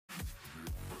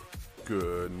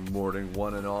Good morning,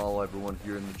 one and all, everyone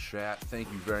here in the chat.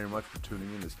 Thank you very much for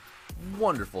tuning in this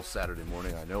wonderful Saturday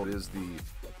morning. I know it is the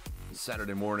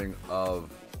Saturday morning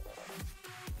of...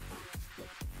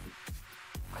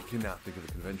 I cannot think of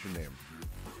the convention name.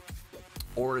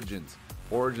 Origins.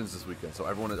 Origins this weekend. So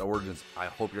everyone at Origins, I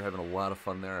hope you're having a lot of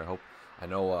fun there. I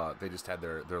know they just had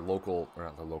their local, or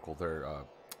not their local, their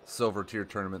silver tier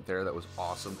tournament there. That was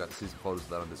awesome. Got to see some photos of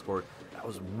that on Discord. That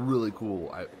was really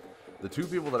cool. The two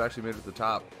people that actually made it to the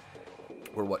top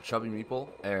were Chubby Meeple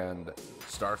and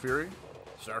Star Fury.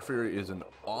 Star Fury is an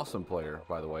awesome player,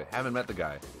 by the way. Haven't met the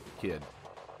guy. Kid.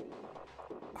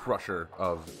 Crusher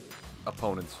of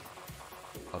opponents.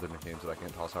 Other nicknames that I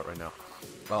can't toss out right now.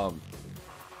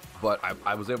 But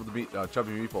I was able to meet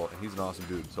Chubby Meeple, and he's an awesome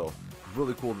dude. So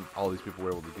really cool that all these people were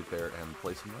able to get there and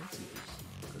play some Lightseekers.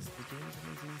 Because the game is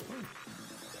amazing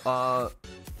fun.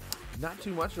 Not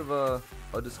too much of a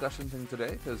discussion thing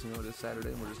today, because, you know, it is Saturday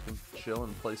and we're just going to chill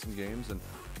and play some games and,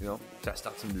 you know, test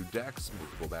out some new decks, maybe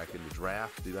go back into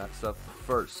draft, do that stuff.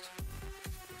 First,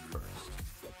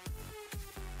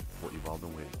 what you've all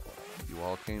been waiting for. What you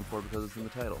all came for because it's in the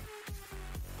title.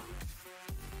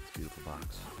 It's a beautiful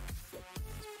box.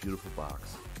 It's a beautiful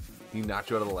box. He knocked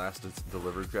you out of the last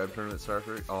delivery crab tournament,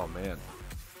 Starfree. Oh, man.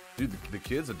 Dude, the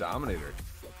kid's a dominator.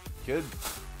 Kid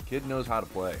knows how to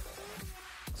play.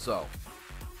 So,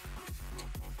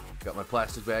 got my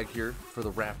plastic bag here for the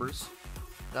wrappers.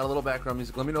 Got a little background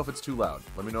music. Let me know if it's too loud.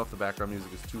 Let me know if the background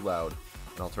music is too loud,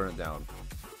 and I'll turn it down.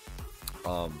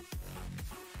 Yeah,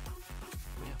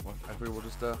 well, I figure we'll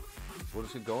just get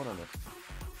going on this.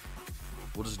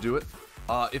 We'll just do it.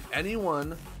 If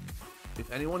anyone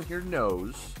here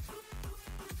knows,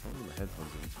 I'm gonna my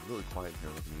headphones in. It's really quiet here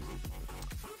with the music.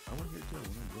 I want to hear it too. I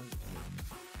want to enjoy it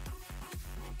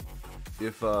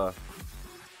too.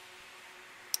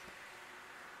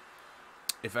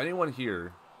 If anyone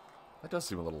here, that does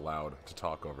seem a little loud to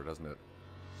talk over, doesn't it?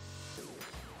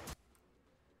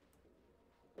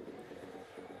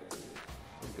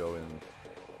 Let's go in.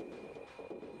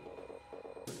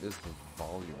 What is the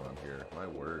volume on here? My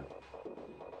word.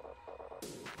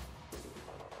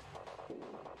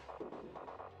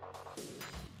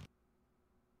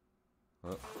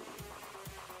 Oh.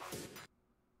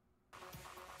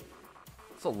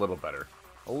 It's a little better.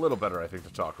 A little better, I think,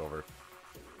 to talk over.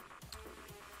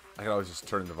 I can always just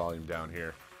turn the volume down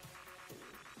here.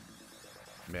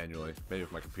 Manually. Maybe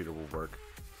if my computer will work.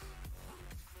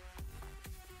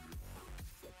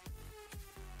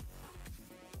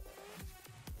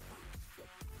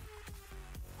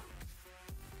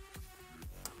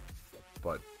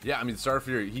 But, yeah, I mean,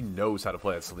 Starfire, he knows how to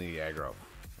play at Selene aggro.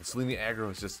 And Selene aggro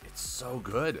is just, it's so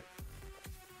good.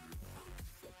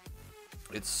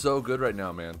 It's so good right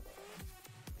now, man.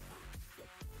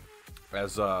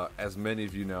 As many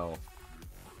of you know,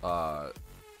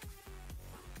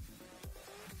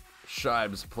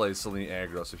 Shibes plays Selene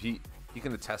aggro, so he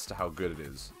can attest to how good it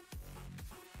is.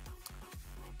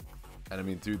 And I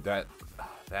mean, dude, that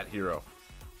hero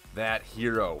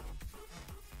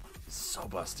is so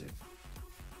busted.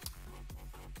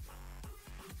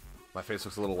 My face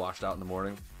looks a little washed out in the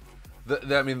morning.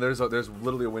 I mean, there's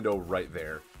literally a window right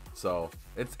there, so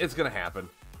it's gonna happen.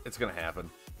 It's gonna happen.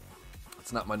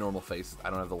 It's not my normal face.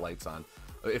 I don't have the lights on.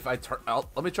 If I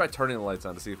let me try turning the lights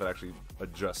on to see if it actually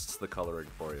adjusts the coloring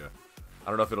for you. I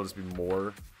don't know if it'll just be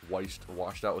more washed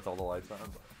out with all the lights on.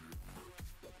 But.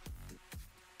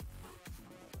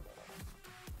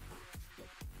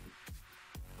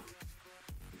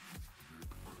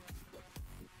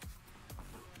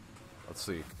 Let's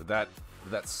see. Did that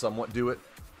somewhat do it?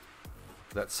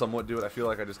 Did that somewhat do it? I feel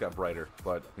like I just got brighter,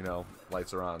 but you know,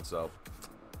 lights are on, so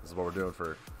this is what we're doing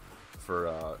for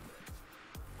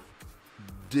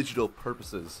digital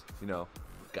purposes. You know,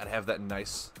 gotta have that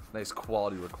nice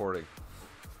quality recording.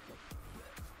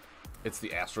 It's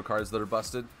the Astral cards that are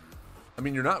busted. I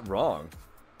mean, you're not wrong.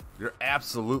 You're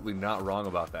absolutely not wrong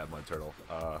about that, Mud Turtle.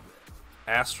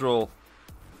 Astral,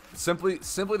 simply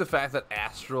the fact that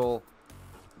Astral,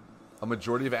 a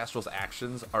majority of Astral's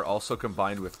actions are also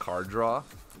combined with card draw.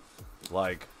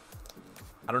 Like,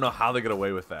 I don't know how they get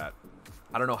away with that.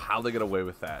 I don't know how they get away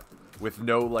with that. With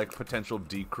no, like, potential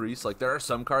decrease. Like, there are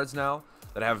some cards now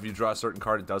that have, if you draw a certain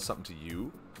card, it does something to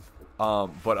you.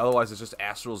 But otherwise, it's just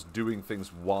Astral's doing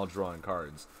things while drawing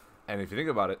cards. And if you think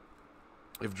about it,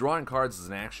 if drawing cards is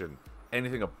an action,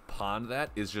 anything upon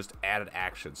that is just added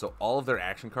action. So all of their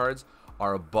action cards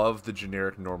are above the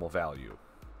generic normal value.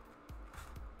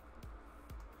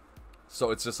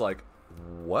 So it's just like,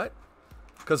 what?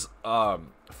 Because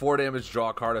 4 damage, draw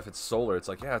a card if it's solar. It's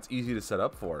like, yeah, it's easy to set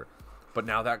up for. But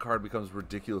now that card becomes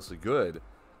ridiculously good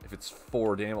if it's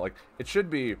 4 damage. Like, it should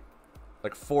be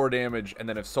like 4 damage, and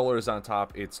then if solar is on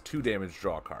top, it's 2 damage,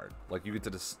 draw a card. Like you get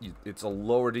to it's a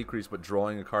lower decrease, but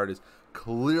drawing a card is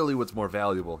clearly what's more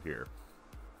valuable here.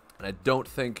 And I don't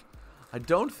think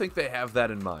they have that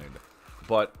in mind.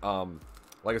 But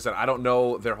like I said, I don't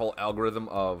know their whole algorithm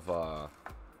of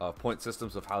point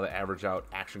systems of how they average out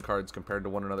action cards compared to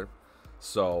one another.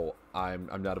 So I'm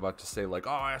not about to say like, oh,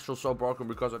 Astral's so broken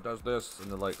because it does this,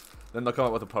 and then they'll come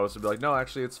up with a post and be like, no,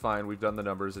 actually it's fine. We've done the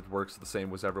numbers. It works the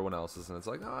same as everyone else's, and it's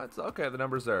like, oh, it's okay. The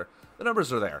numbers there. The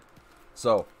numbers are there.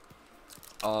 So,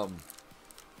 but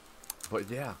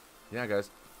yeah, guys,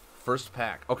 first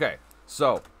pack. Okay,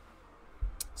 so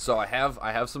I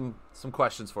have some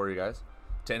questions for you guys.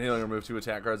 10 healing, remove 2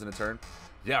 attack cards in a turn.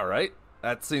 Yeah, right.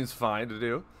 That seems fine to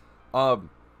do.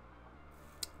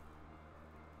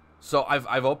 So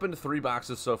I've opened 3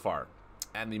 boxes so far,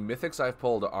 and the mythics I've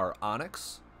pulled are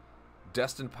Onyx,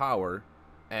 Destined Power,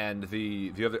 and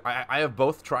the other. I have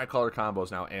both tricolor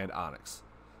combos now and Onyx,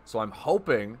 so I'm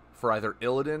hoping for either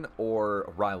Illidan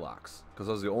or Rylox, because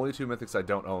those are the only 2 mythics I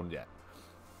don't own yet.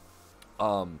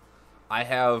 I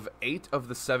have 8 of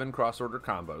the 7 cross order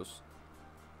combos,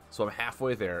 so I'm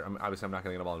halfway there. Obviously I'm not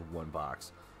gonna get them all in one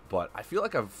box, but I feel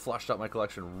like I've flushed out my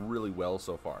collection really well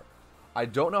so far. I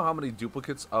don't know how many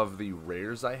duplicates of the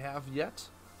rares I have yet.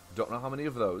 Don't know how many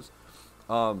of those.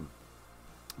 But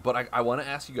I want to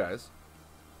ask you guys,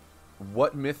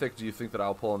 what mythic do you think that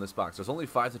I'll pull in this box? There's only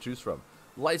 5 to choose from.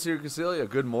 Lightseer Cecilia,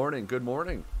 good morning. Good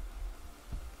morning.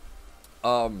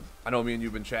 I know me and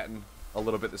you've been chatting a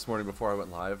little bit this morning before I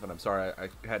went live, and I'm sorry I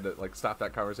had to like stop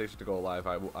that conversation to go live.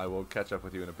 I will catch up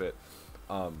with you in a bit.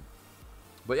 But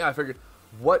yeah, I figured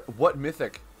what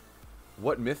mythic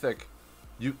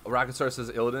Rocket Star says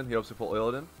Illidan. He hopes to pull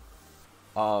Illidan.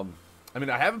 I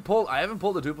mean, I haven't pulled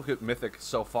a duplicate mythic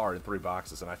so far in 3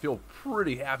 boxes, and I feel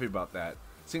pretty happy about that.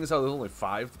 Seeing as how there's only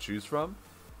 5 to choose from.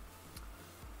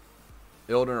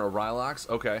 Illidan or Rylox.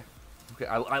 Okay.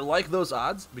 I like those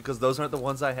odds because those aren't the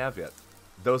ones I have yet.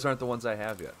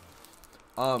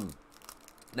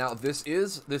 Now this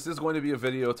is going to be a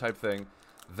video type thing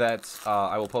that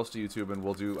I will post to YouTube, and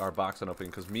we'll do our box opening,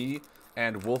 because me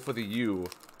and Wolf of the U.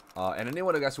 And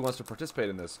anyone, I guess, who wants to participate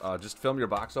in this, just film your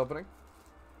box opening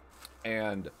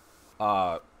and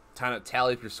kind of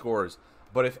tally up your scores.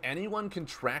 But if anyone can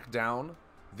track down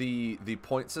the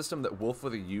point system that Wolf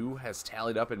of the U has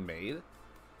tallied up and made,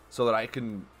 so that I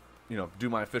can, do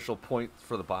my official point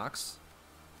for the box.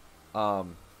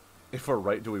 If we're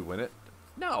right, do we win it?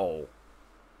 No.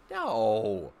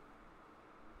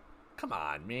 Come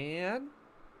on, man.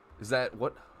 Is that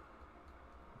what?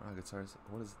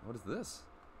 What is this?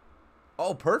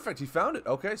 Oh, perfect. He found it.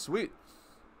 Okay, sweet.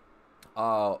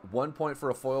 1 point for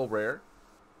a foil rare.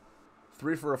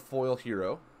 3 for a foil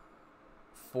hero.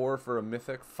 4 for a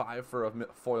mythic. 5 for a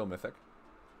foil mythic.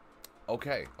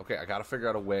 Okay, I gotta figure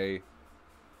out a way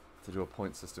to do a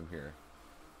point system here.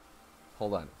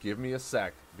 Hold on. Give me a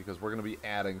sec, because we're gonna be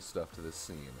adding stuff to this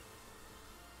scene.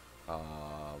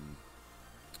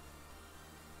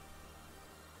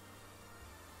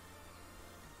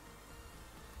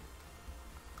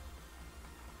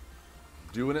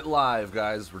 Doing it live,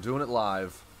 guys. We're doing it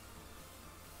live.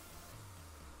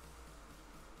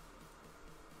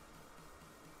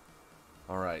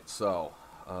 Alright, so,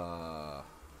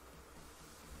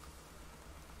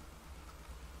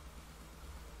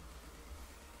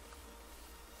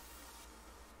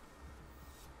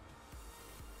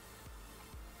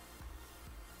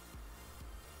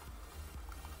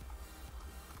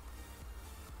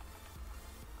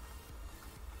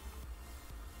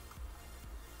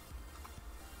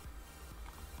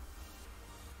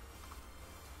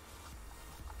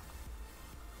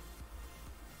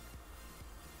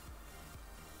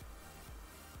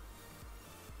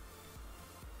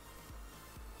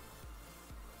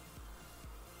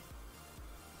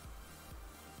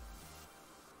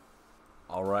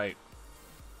 all right.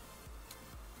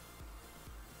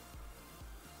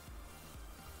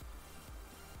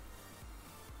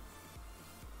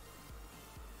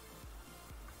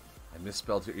 I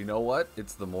misspelled it. You know what?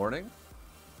 It's the morning.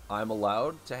 I'm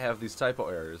allowed to have these typo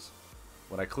errors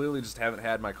when I clearly just haven't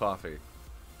had my coffee.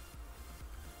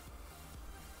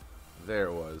 There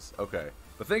it was. Okay.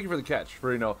 But thank you for the catch,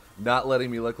 for, not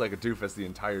letting me look like a doofus the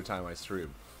entire time I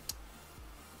stream.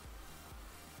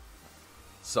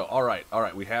 So, alright,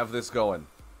 we have this going.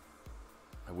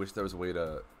 I wish there was a way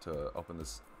to open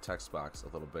this text box a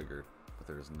little bigger, but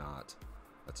there is not.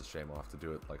 That's a shame. I'll have to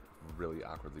do it, like, really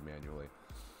awkwardly manually.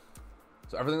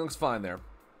 So everything looks fine there.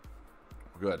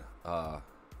 We're good.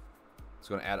 It's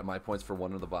going to add up my points for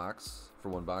one box.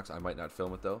 I might not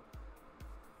film it, though.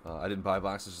 I didn't buy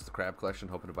boxes, just the crab collection,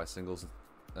 hoping to buy singles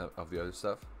of the other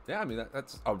stuff. Yeah, I mean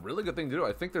that's a really good thing to do.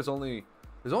 I think there's only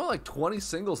like 20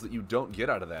 singles that you don't get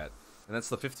out of that, and that's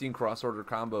the 15 cross order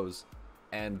combos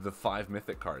and the 5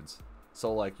 mythic cards.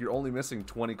 So like you're only missing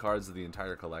 20 cards of the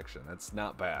entire collection. That's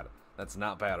not bad. That's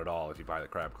not bad at all if you buy the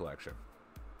crab collection,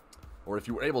 or if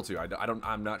you were able to.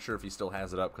 I'm not sure if he still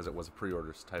has it up because it was a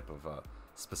pre-order type of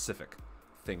specific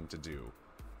thing to do.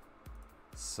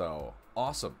 So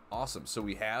awesome, awesome. So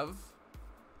we have.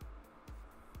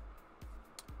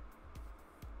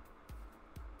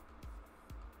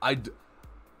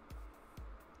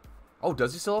 Oh,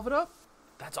 does he still have it up?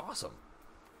 That's awesome.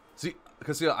 See,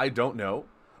 because I don't know,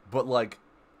 but like,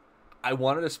 I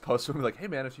wanted to post to him like, hey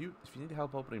man, if you need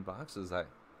help opening boxes, I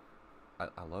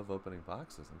love opening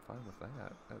boxes. I'm fine with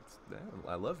that.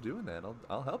 I love doing that.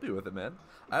 I'll help you with it, man.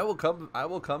 I will come to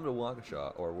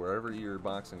Waukesha or wherever your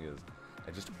boxing is,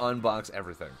 and just unbox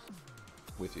everything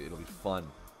with you. It'll be fun.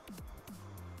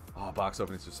 Oh, box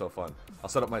openings are so fun. I'll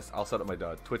set up my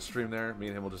Twitch stream there. Me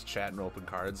and him will just chat and open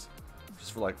cards,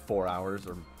 just for like 4 hours,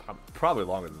 or probably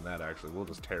longer than that. Actually, we'll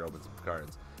just tear open some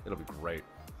cards. It'll be great.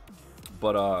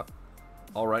 But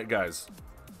all right, guys.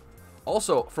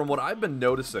 Also, from what I've been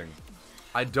noticing,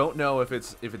 I don't know if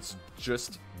it's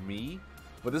just me,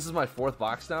 but this is my 4th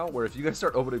box now. Where if you guys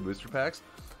start opening booster packs,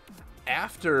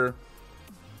 after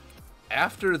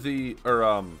the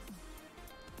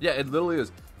yeah, it literally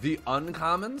is. The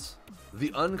uncommons,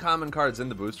 the uncommon cards in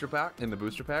the booster pack,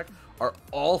 are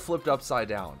all flipped upside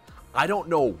down. I don't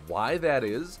know why that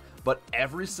is, but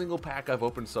every single pack I've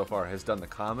opened so far has done the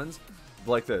commons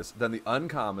like this, then the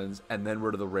uncommons, and then we're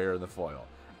to the rare and the foil.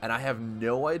 And I have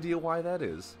no idea why that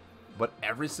is, but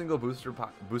every single booster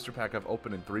pack I've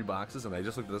opened in 3 boxes, and I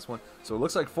just looked at this one, so it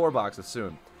looks like 4 boxes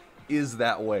soon, is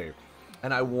that way.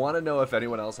 And I want to know if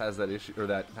anyone else has that issue, or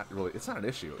that, not really, it's not an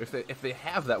issue. If they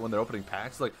have that when they're opening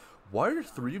packs, like, why are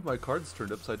 3 of my cards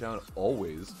turned upside down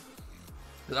always?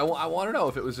 Because I want to know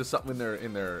if it was just something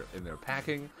in their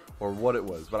packing or what it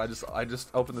was. But I just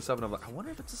opened this up and I'm like, I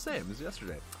wonder if it's the same as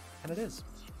yesterday, and it is,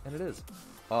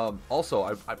 also,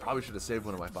 I probably should have saved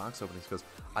one of my box openings because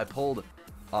I pulled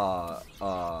the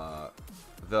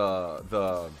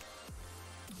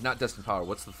not Destined Power.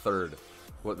 What's the third?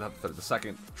 What, not the third, the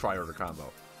second tri-order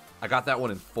combo. I got that one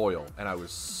in foil, and I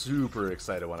was super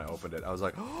excited when I opened it. I was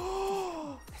like,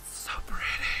 oh, it's so pretty.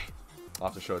 I'll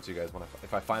have to show it to you guys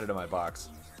if I find it in my box.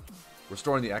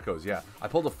 Restoring the Echoes, yeah. I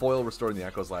pulled a foil Restoring the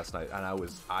Echoes last night, and I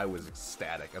was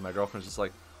ecstatic. And my girlfriend's just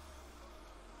like,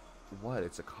 what?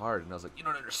 It's a card. And I was like, you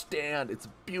don't understand. It's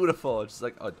beautiful. It's just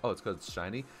like, oh, it's because it's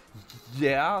shiny?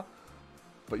 Yeah,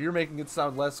 but you're making it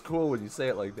sound less cool when you say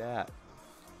it like that.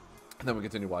 And then we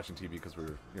continued watching TV because we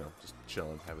were, just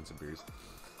chilling, having some beers.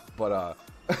 But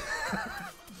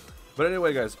but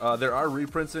anyway, guys, there are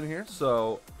reprints in here,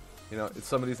 so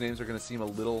some of these names are going to seem a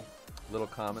little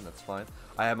common. That's fine.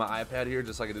 I have my iPad here,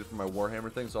 just like I did for my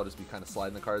Warhammer thing, so I'll just be kind of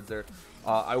sliding the cards there.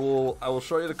 I will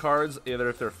show you the cards either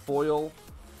if they're foil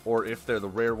or if they're the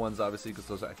rare ones, obviously, because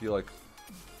those I feel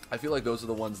like those are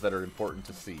the ones that are important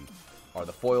to see. Are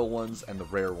the foil ones and the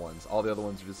rare ones. All the other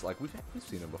ones are just like we've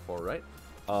seen them before, right?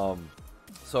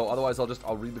 So otherwise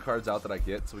I'll read the cards out that I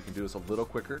get so we can do this a little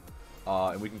quicker,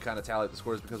 and we can kind of tally up the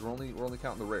scores because we're only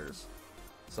counting the rares,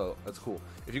 so that's cool.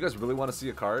 If you guys really want to see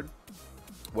a card,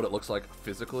 what it looks like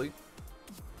physically,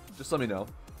 just let me know.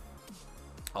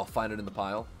 I'll find it in the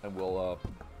pile and we'll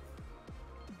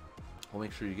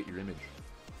make sure you get your image,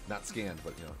 not scanned,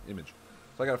 but image.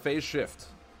 So I got a phase shift.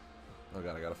 Oh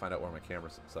god, I gotta find out where my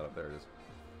camera's set up. There it is,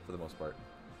 for the most part.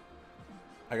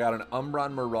 I got an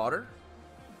Umbron Marauder.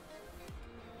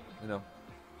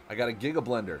 I got a Giga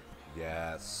Blender.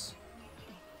 Yes.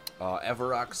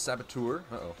 Everrock Saboteur.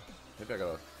 Uh-oh. Maybe I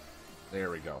gotta...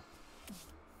 There we go.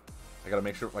 I gotta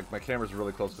make sure... my camera's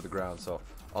really close to the ground, so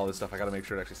all this stuff, I gotta make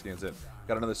sure it actually scans in.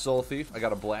 Got another Soul Thief. I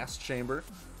got a Blast Chamber.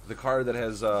 The card that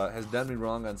has done me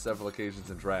wrong on several occasions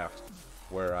in draft,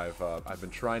 where I've been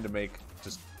trying to make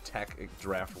just tech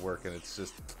draft work, and it's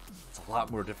a lot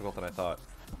more difficult than I thought.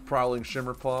 Prowling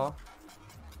Shimmerpaw.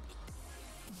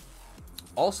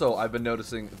 Also, I've been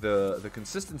noticing the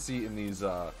consistency in these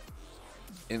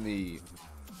in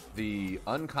the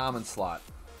uncommon slot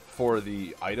for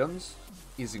the items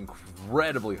is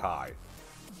incredibly high.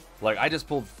 Like, I just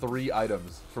pulled 3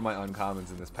 items for my uncommons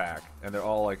in this pack, and they're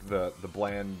all like the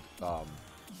bland what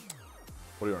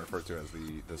do you want to refer to as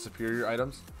the superior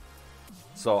items.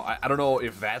 So I don't know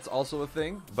if that's also a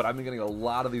thing, but I've been getting a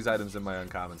lot of these items in my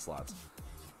uncommon slots.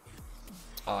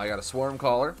 I got a Swarm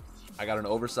Caller. I got an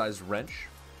oversized wrench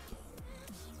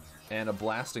and a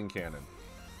blasting cannon.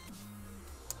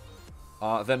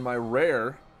 Then my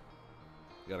rare,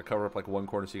 gotta cover up like one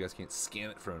corner so you guys can't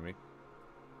scan it from me.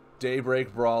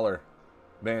 Daybreak Brawler.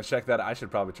 Man, check that. I should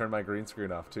probably turn my green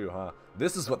screen off too, huh?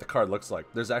 This is what the card looks like.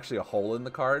 There's actually a hole in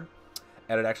the card,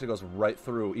 and it actually goes right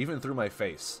through, even through my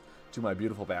face, to my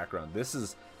beautiful background. This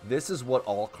is what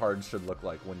all cards should look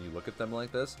like when you look at them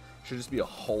like this. Should just be a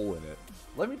hole in it.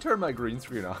 Let me turn my green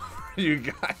screen off for you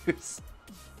guys.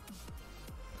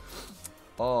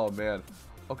 Oh man.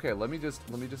 Okay, let me just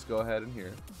go ahead in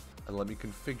here and let me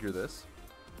configure this.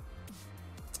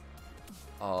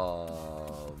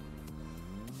 How?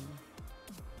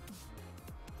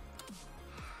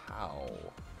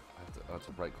 I have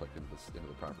to right click into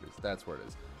the properties. That's where it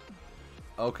is.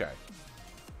 Okay.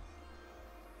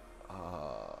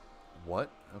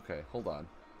 What? Okay, hold on.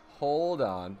 Hold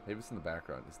on. Maybe it's in the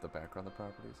background. Is the background the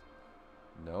properties?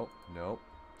 Nope. Nope.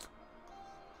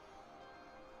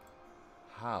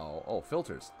 How? Oh,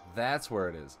 filters. That's where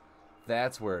it is.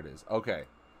 That's where it is. Okay.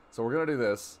 So we're gonna do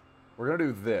this. We're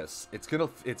gonna do this. It's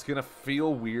gonna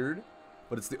feel weird,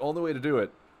 but it's the only way to do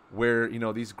it. Where, you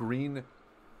know, these green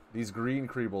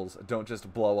Creebles don't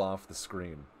just blow off the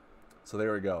screen. So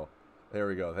there we go. There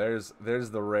we go. There's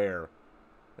the rare.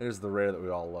 There's the rare that we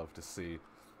all love to see.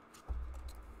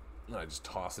 And I just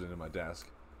toss it into my desk.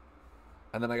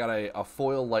 And then I got a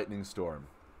foil Lightning Storm.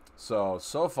 So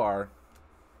far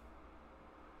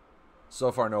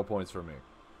no points for me.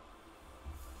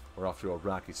 We're off to a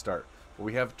rocky start. But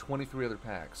we have 23 other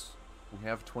packs. We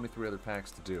have 23 other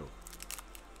packs to do.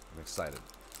 I'm excited.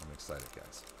 I'm excited,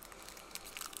 guys.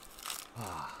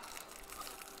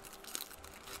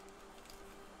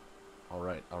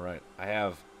 Alright, alright. I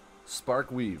have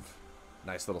Spark Weave.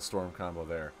 Nice little storm combo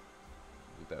there.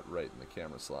 Get that right in the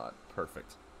camera slot.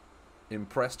 Perfect.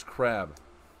 Impressed Crab.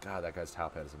 God, that guy's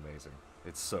top hat is amazing.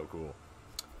 It's so cool.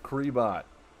 Creebot.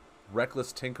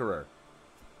 Reckless Tinkerer.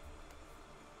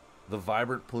 The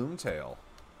Vibrant Plume-tail.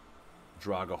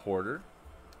 Draga Hoarder.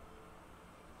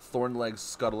 Thornleg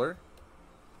Scuttler.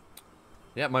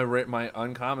 Yeah, my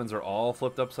uncommons are all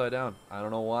flipped upside down. I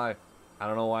don't know why. I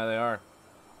don't know why they are.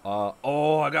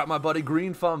 Oh, I got my buddy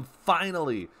Green Thumb,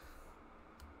 finally!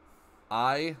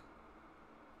 I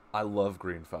love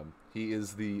Green Thumb. He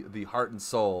is the heart and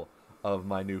soul of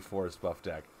my new Forest Buff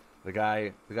deck. The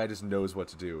guy just knows what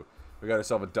to do. We got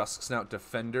ourselves a Dusk Snout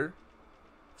Defender,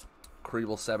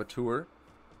 Creeble Saboteur,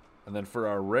 and then for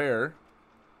our rare,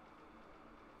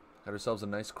 got ourselves a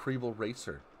nice Creeble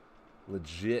Racer.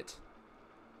 Legit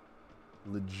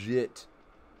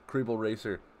Creeble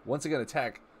Racer. Once again,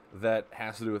 attack that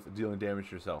has to do with dealing damage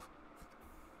to yourself.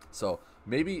 So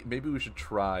maybe we should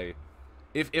try,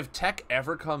 if tech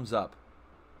ever comes up,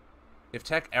 in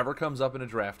a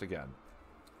draft again,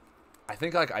 I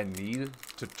think like I need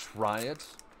to try it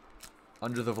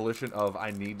under the volition of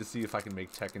I need to see if I can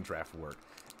make tech and draft work.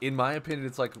 In my opinion,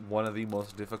 it's like one of the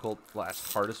most difficult /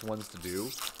 hardest ones to do,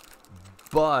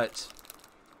 but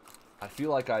I feel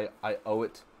like I owe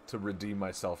it to redeem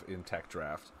myself in tech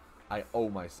draft. I owe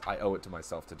it to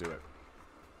myself to do it.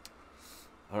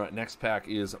 Alright, next pack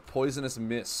is Poisonous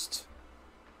Mist.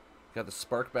 Got the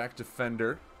Sparkback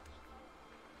Defender,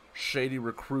 Shady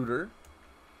Recruiter,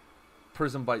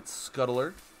 Prism Bite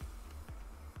Scuttler,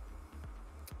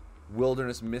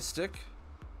 Wilderness Mystic,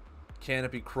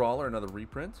 Canopy Crawler, another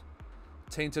reprint,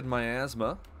 Tainted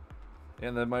Miasma,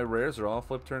 and then my rares are all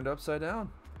turned upside down.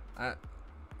 Or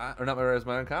not my rares,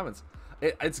 my uncommons.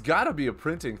 It's got to be a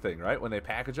printing thing, right? When they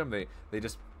package them, they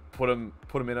just put them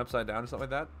in upside down or something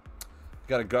like that.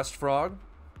 Got a Gust Frog,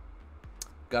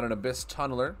 got an Abyss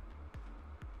Tunneler,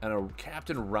 and a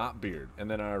Captain Rotbeard. And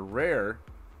then our rare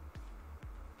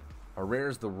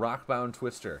is the Rockbound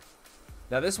Twister.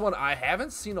 Now this one I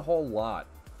haven't seen a whole lot.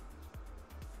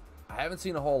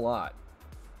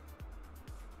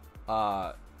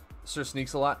 Sir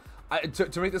Sneaks a lot.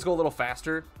 To make this go a little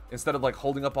faster, instead of like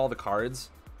holding up all the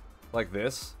cards like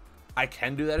this, I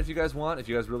can do that if you guys want. If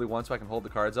you guys really want, so I can hold the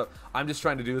cards up. I'm just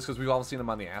trying to do this because we've all seen them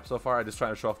on the app so far. I'm just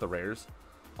trying to show off the rares.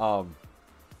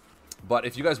 But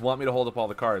if you guys want me to hold up all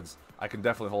the cards, I can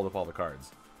definitely hold up all the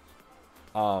cards.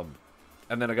 And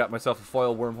then I got myself a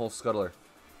foil Wormhole Scuttler.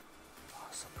 Oh,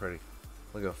 so pretty.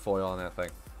 Look at the foil on that thing.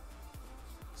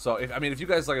 So if you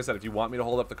guys, like I said, if you want me to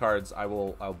hold up the cards,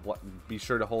 I'll be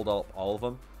sure to hold all of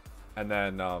them, and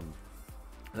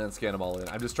then scan them all in.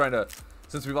 I'm just trying to,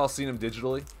 since we've all seen them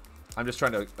digitally, I'm just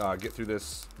trying to get through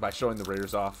this by showing the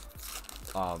rares off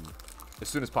as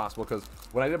soon as possible. Because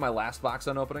when I did my last box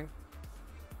unopening,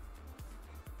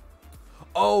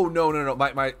 oh no,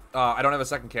 I don't have a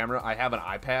second camera. I have an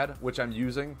iPad which I'm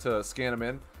using to scan them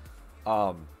in,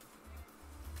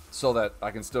 so that I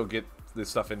can still get this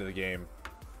stuff into the game.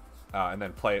 And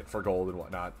then play it for gold and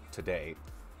whatnot today.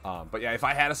 But yeah, if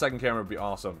I had a second camera, it would be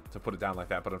awesome to put it down like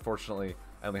that. But unfortunately,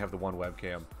 I only have the one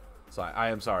webcam, so I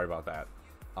am sorry about that.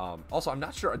 Also, I'm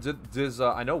not sure.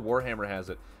 I know Warhammer has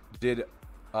it.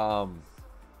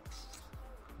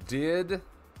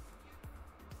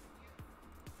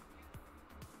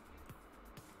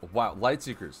 Wow,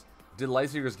 Lightseekers. Did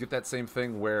Lightseekers get that same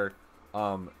thing where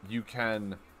you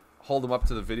can hold them up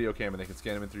to the video cam and they can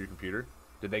scan them in through your computer?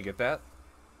 Did they get that?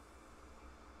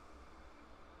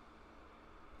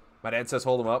 My dad says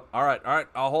hold him up. All right,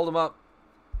 I'll hold him up.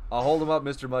 I'll hold him up,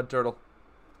 Mr. Mud Turtle.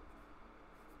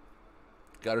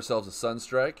 Got ourselves a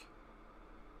Sunstrike.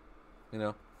 You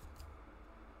know.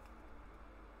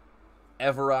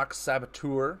 Everrock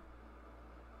Saboteur.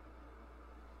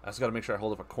 I just got to make sure I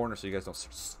hold up a corner so you guys don't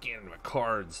start scanning my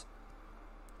cards.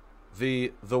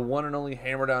 The one and only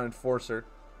Hammer Down Enforcer.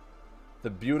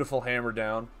 The beautiful Hammer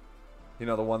Down. You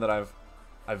know, the one that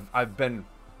I've been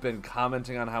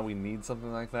commenting on how we need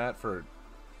something like that for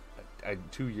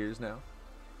 2 years now.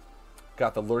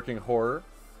 Got the Lurking Horror.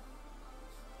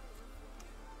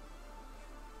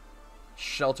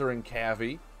 Sheltering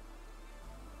Cavy.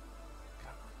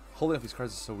 God, holding up these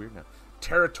cards is so weird now.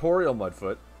 Territorial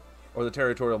Mudfoot, or the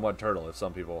Territorial Mud Turtle, if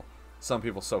some people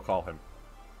so call him.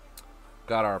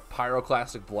 Got our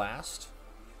Pyroclastic Blast.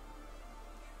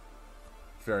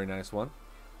 Very nice one.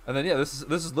 And then yeah, this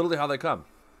is literally how they come.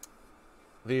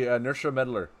 The Inertia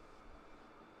Meddler,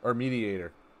 or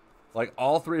Mediator. Like,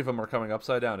 all three of them are coming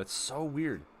upside down. It's so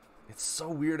weird. It's so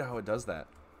weird how it does that.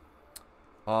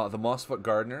 The Mossfoot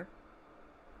Gardener.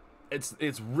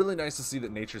 It's really nice to see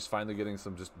that nature's finally getting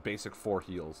some just basic 4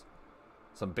 heals.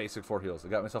 Some basic 4 heals. I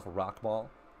got myself a Rock Ball.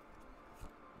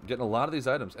 I'm getting a lot of these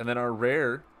items. And then our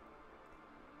rare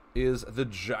is the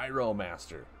Gyro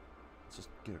Master. Let's just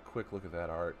get a quick look at that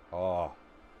art. Oh.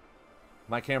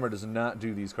 My camera does not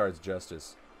do these cards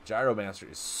justice. Gyro Master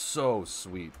is so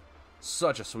sweet.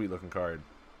 Such a sweet looking card.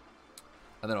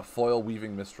 And then a foil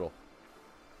Weaving Mistral.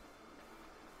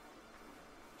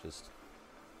 Just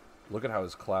look at how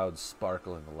his clouds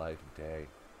sparkle in the light of day.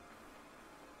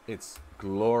 It's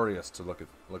glorious to look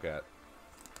at.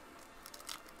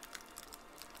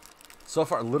 So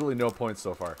far, literally no points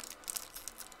so far.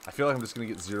 I feel like I'm just going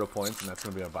to get 0 points, and that's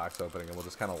going to be a box opening, and we'll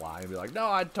just kind of lie and be like,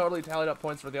 no, I totally tallied up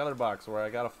points for the other box where I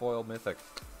got a foil mythic.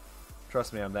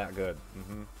 Trust me, I'm that good.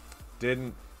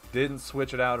 Didn't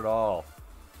switch it out at all.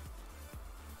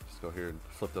 Just go here and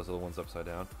flip those other ones upside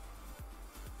down.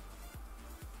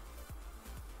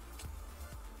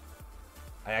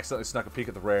 I accidentally snuck a peek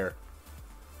at the rare.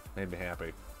 Made me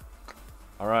happy.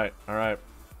 Alright.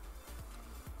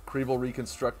 Creeble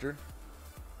Reconstructor.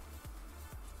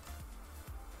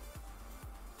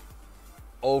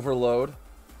 Overload.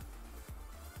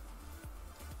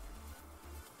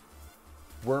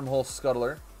 Wormhole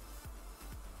Scuttler.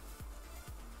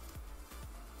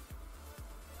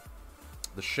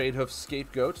 The Shadehoof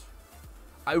Scapegoat.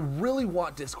 I really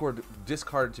want discard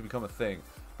to become a thing,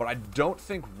 but I don't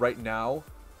think right now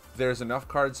there's enough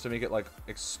cards to make it like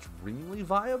extremely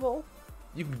viable.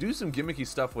 You can do some gimmicky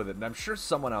stuff with it, and I'm sure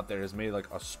someone out there has made like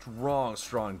a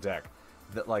strong deck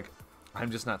that like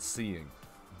I'm just not seeing.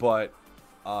 But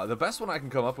the best one I can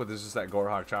come up with is just that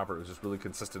Gorehawk Chopper. It was just really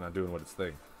consistent on doing what its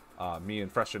thing. Me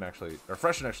and Freshen actually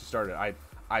started.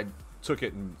 I took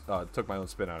it and took my own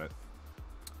spin on it.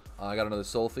 I got another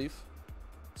Soul Thief.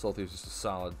 Soul Thief is just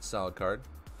a solid card.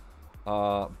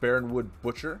 Barrenwood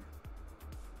Butcher.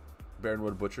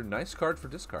 Barrenwood Butcher. Nice card for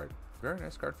discard. Very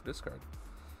nice card for discard.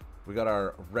 We got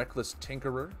our Reckless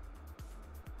Tinkerer.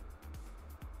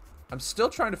 I'm still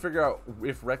trying to figure out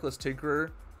if Reckless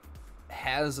Tinkerer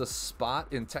has a spot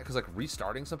in tech, because like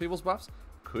restarting some people's buffs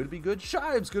could be good.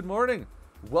 Shives, good morning.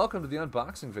 Welcome to the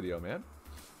unboxing video, man.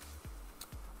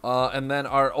 And then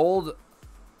our old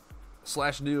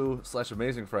 / new /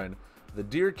 amazing friend, the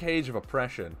Deer Cage of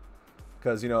Oppression.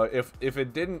 Because, you know, if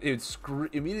it didn't, it'd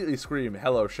immediately scream,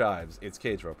 hello, Shives. It's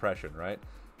Cage of Oppression, right?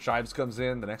 Shives comes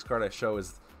in. The next card I show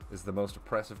is the most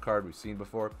oppressive card we've seen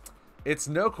before. It's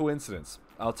no coincidence.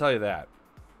 I'll tell you that.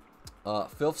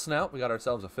 Filth Snout. We got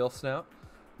ourselves a Filth Snout.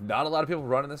 Not a lot of people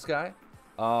running this guy.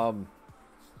 I'm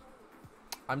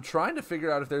trying to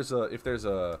figure out if there's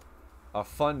a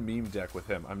fun meme deck with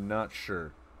him. I'm not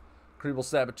sure. Creeble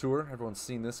Saboteur. Everyone's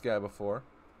seen this guy before.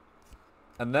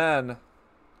 And then,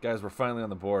 guys, we're finally on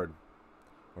the board.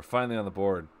 We're finally on the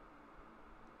board.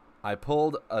 I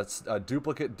pulled a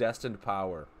duplicate Destined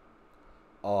Power.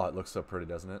 Oh, it looks so pretty,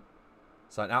 doesn't it?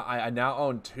 So I now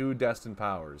own 2 Destined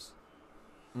Powers.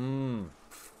 Beautiful.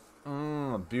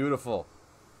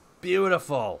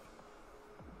 Beautiful.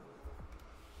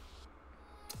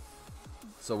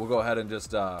 So we'll go ahead and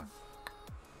just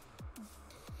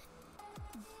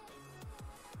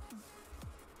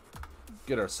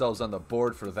get ourselves on the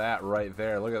board for that right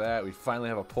there. Look at that. We finally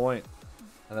have a point.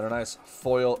 And then a nice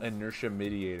foil inertia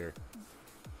mediator.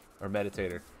 Or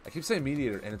meditator. I keep saying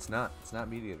mediator, and it's not. It's not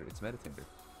mediator. It's meditator.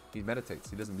 He meditates.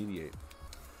 He doesn't mediate.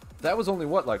 That was only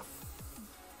what, like...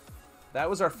 That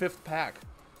was our 5th pack.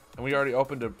 And we already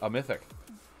opened a mythic.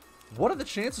 What are the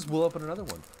chances we'll open another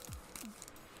one?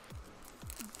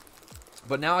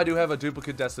 But now I do have a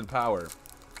duplicate Destined Power.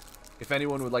 If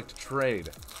anyone would like to trade,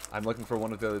 I'm looking for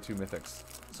one of the other 2 mythics.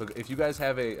 So if you guys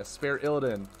have a spare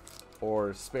Illidan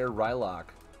or spare Rylock,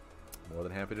 more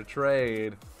than happy to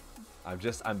trade. I'm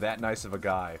that nice of a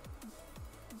guy.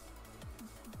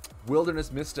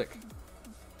 Wilderness Mystic.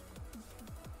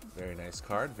 Very nice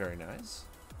card, very nice.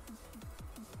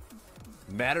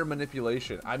 Matter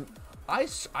Manipulation.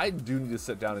 I do need to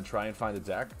sit down and try and find a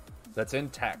deck that's in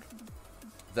tech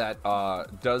that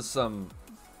does some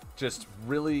just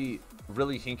really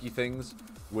hinky things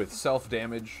with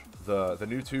self-damage, the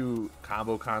new 2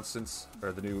 combo constants,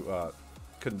 or the new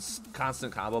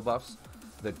constant combo buffs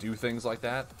that do things like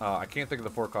that. I can't think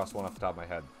of the 4-cost one off the top of my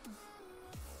head.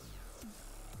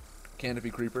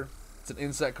 Canopy Creeper. It's an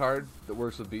insect card that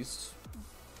works with beasts.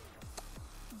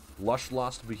 Lush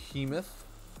Lost Behemoth.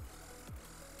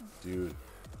 Dude,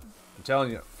 I'm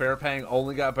telling you, Fairpang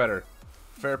only got better.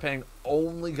 Fairpang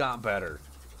only got better.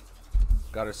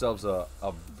 Got ourselves a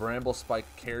Bramble Spike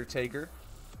Caretaker.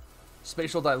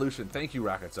 Spatial Dilution. Thank you,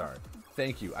 Rocketsar.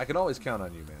 Thank you. I can always count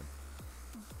on you, man.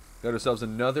 Got ourselves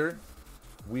another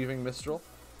Weaving Mistral.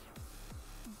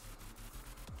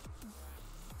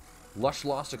 Lush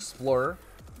Lost Explorer.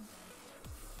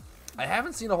 I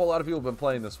haven't seen a whole lot of people been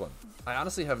playing this one. I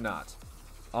honestly have not.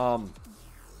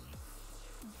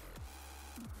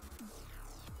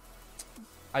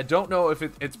 I don't know if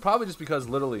it's probably just because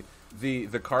literally the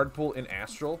card pool in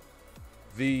Astral,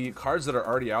 the cards that are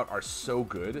already out are so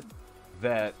good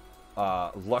that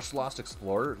Lush Lost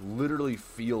Explorer literally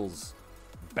feels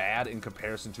bad in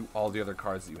comparison to all the other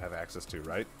cards that you have access to,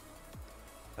 right?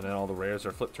 And then all the rares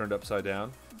are turned upside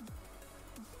down.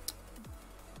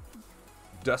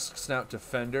 Dusk Snout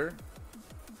Defender.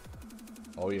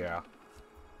 Oh yeah.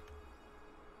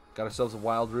 Got ourselves a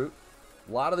Wild Root.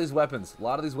 A lot of these weapons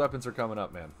are coming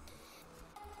up, man.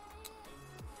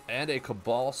 And a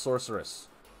Cabal Sorceress.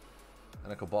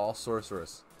 And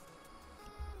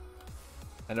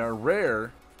our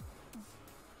rare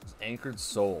is Anchored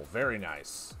Soul. Very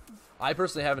nice. I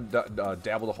personally haven't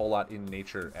dabbled a whole lot in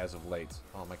nature as of late.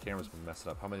 Oh, my camera's been messed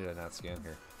up. How many did I not scan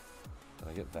here? Did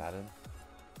I get that in?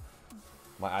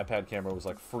 My iPad camera was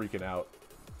like freaking out.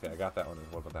 Okay, I got that one.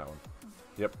 What about that one?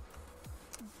 Yep.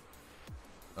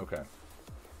 Okay.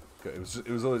 Good. It was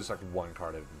literally just like one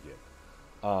card I didn't get.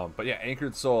 But yeah,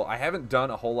 Anchored Soul. I haven't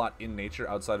done a whole lot in nature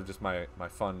outside of just my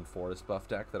fun forest buff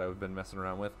deck that I've been messing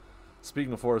around with.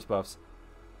 Speaking of forest buffs,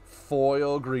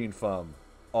 foil Green Thumb.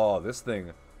 Oh, this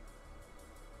thing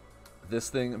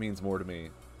means more to me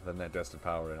than that Destined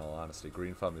Power, in all honesty.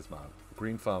 Green Thumb is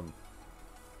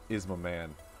my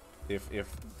man. If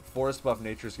forest buff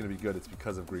nature is going to be good, it's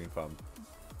because of Green Thumb.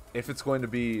 If it's going to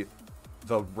be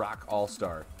the Rock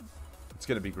All-Star, it's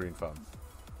going to be Green Thumb.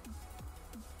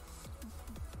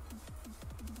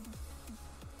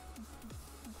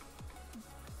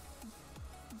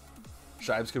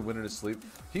 Shibes could win in his sleep.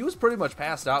 He was pretty much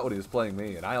passed out when he was playing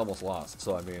me, and I almost lost.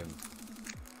 So, I mean,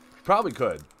 probably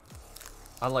could.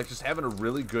 Unlike just having a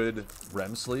really good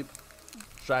REM sleep,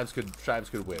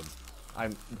 Shibes could win.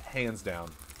 I'm hands down.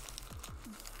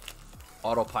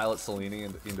 Autopilot Selene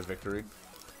into victory.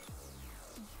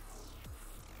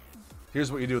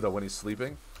 Here's what you do, though, when he's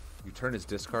sleeping. You turn his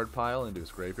discard pile into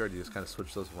his graveyard. You just kind of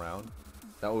switch those around.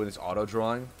 That way when he's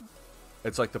auto-drawing,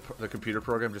 it's like the computer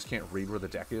program just can't read where the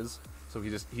deck is. So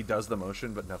he does the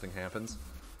motion, but nothing happens.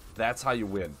 That's how you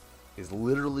win, is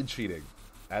literally cheating.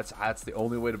 That's the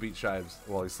only way to beat Shibes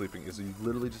while he's sleeping, is you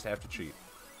literally just have to cheat.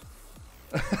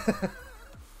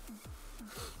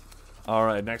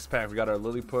 Alright, next pack, we got our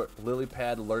Lily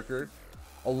Pad Lurker.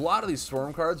 A lot of these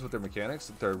Storm cards with their mechanics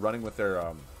that they're running with their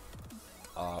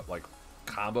like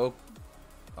combo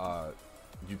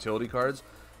utility cards,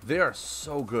 they are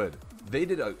so good. They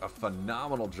did a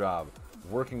phenomenal job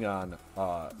working on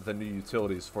the new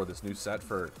utilities for this new set,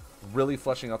 for really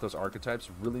fleshing out those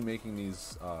archetypes, really making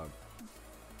these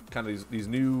kind of these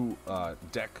new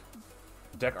deck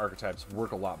archetypes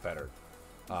work a lot better.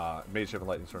 Mage Ship and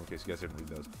Lightning Storm, in case you guys didn't read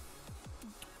those.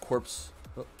 Corpse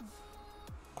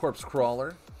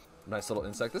Crawler, nice little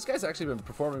insect. This guy's actually been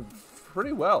performing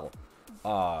pretty well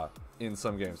in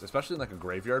some games, especially in like a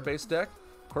graveyard-based deck.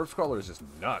 Corpse Crawler is just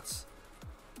nuts.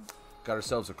 Got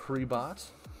ourselves a Kreebot.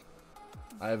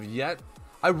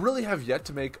 I really have yet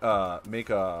to make a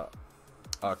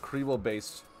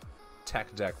Kribo-based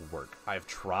tech deck work. I've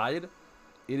tried.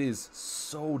 It is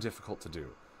so difficult to do.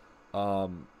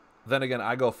 Then again,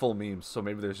 I go full memes, so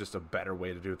maybe there's just a better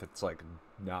way to do it that's like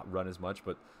not run as much,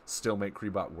 but still make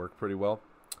Kriebot work pretty well.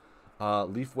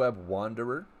 Leafweb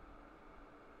Wanderer.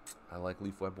 I like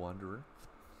Leafweb Wanderer.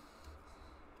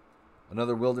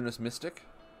 Another Wilderness Mystic.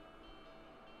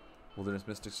 Wilderness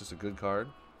Mystic's just a good card.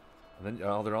 And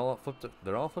then they're all flipped.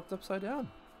 They're all flipped upside down.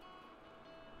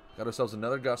 Got ourselves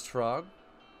another Gust Frog.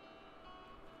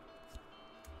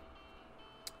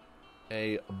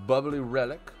 A Bubbly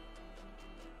Relic.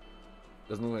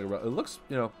 Doesn't look like a relic. It looks,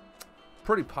 you know,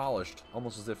 pretty polished,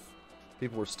 almost as if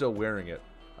people were still wearing it.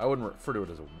 I wouldn't refer to it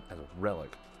as a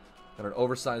relic. Got an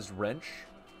oversized wrench.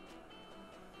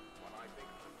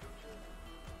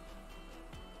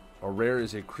 A rare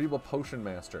is a Kriebel Potion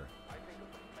Master.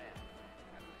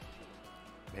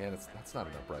 Man, that's not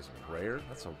an Uprising rare.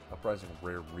 That's an Uprising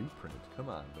rare reprint. Come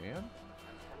on, man.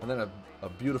 And then a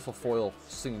beautiful foil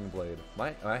Singing Blade.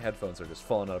 My headphones are just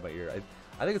falling out of my ear.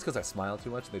 I think it's because I smile too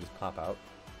much and they just pop out.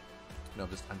 No,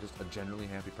 I'm just a generally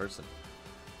happy person.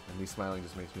 And me smiling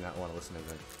just makes me not want to listen to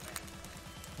anything.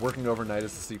 Working overnight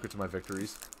is the secret to my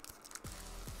victories.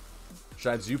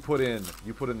 Shives, you put in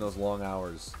those long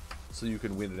hours so you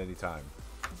can win at any time.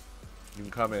 You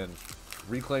can come in,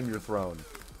 reclaim your throne.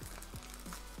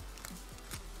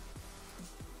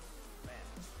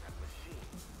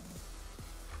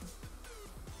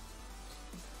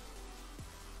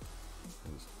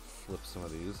 Just flip some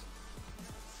of these.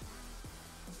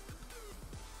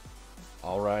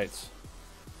 All right.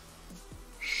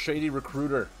 Shady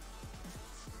Recruiter.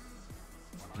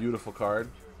 Beautiful card.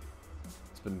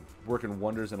 It's been working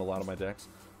wonders in a lot of my decks.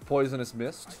 Poisonous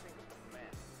Mist.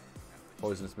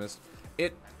 Poisonous Mist.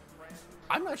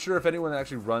 I'm not sure if anyone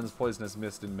actually runs Poisonous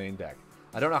Mist in main deck.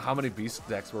 I don't know how many beast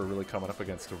decks we're really coming up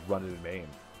against to run it in main.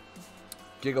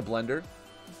 Giga Blender.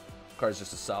 Card's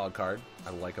just a solid card. I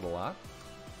like it a lot.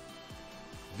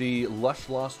 The Lush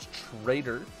Lost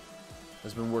Trader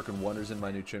has been working wonders in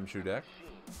my new Chimchu deck.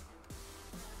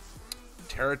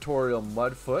 Territorial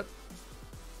Mudfoot.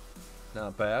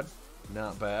 Not bad.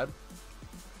 Not bad.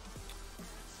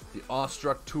 The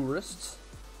Awestruck Tourists.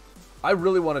 I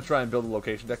really want to try and build a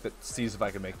location deck that sees if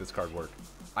I can make this card work.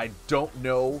 I don't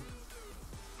know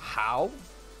how,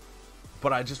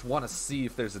 but I just want to see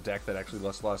if there's a deck that actually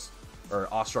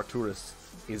Awestruck Tourists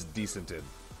is decent in.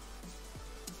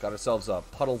 Got ourselves a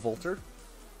Puddle Volter.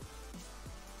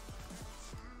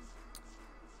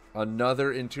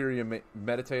 Another Interior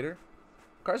Meditator.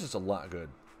 Card's just a lot good.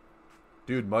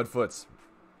 Dude, Mudfoot's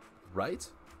right?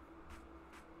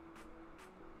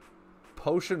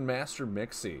 Potion Master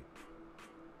Mixie.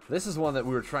 This is one that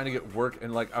we were trying to get work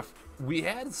and like we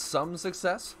had some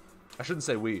success. I shouldn't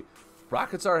say we.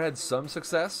 Rocketstar had some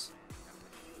success.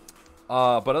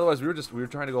 But otherwise we were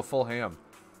trying to go full ham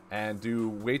and do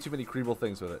way too many Kriebel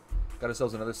things with it. Got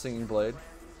ourselves another Singing Blade.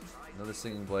 Another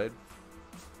Singing Blade.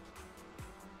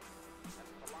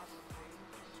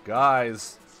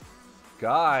 Guys.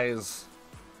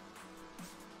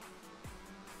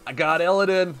 I got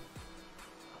Illidan.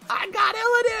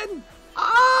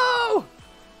 Oh!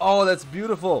 Oh, that's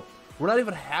beautiful. We're not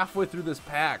even halfway through this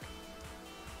pack.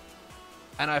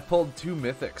 And I've pulled 2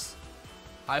 mythics.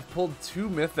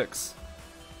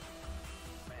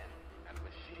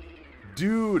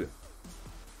 Dude.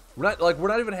 We're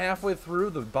not even halfway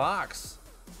through the box.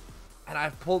 And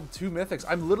I've pulled 2 mythics.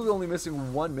 I'm literally only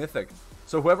missing 1 mythic.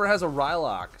 So whoever has a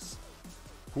Rylox,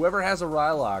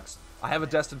 I have a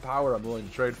Destined Power I'm willing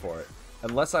to trade for it.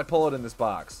 Unless I pull it in this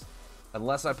box.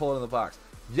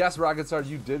 Yes, Rocketstar,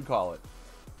 you did call it.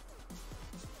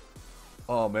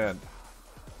 Oh, man.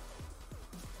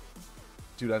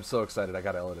 Dude, I'm so excited. I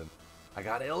got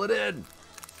Illidan.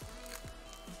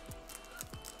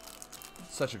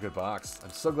 Such a good box.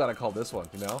 I'm so glad I called this one,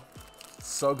 you know?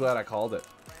 So glad I called it.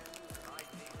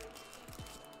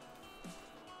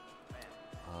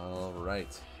 All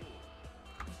right.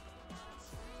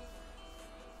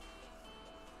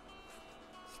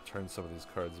 Turn some of these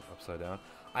cards upside down.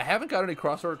 I haven't got any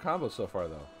crossover combos so far,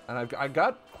 though. And I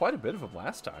got quite a bit of them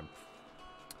last time.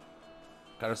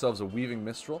 Got ourselves a Weaving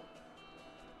Mistral.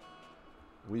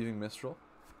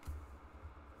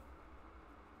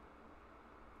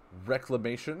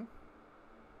 Reclamation.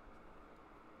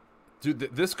 Dude,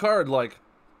 this card, like...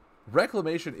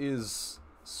 Reclamation is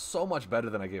so much better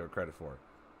than I gave it credit for.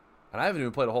 And I haven't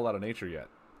even played a whole lot of Nature yet.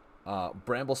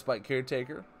 Bramble Spike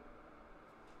Caretaker.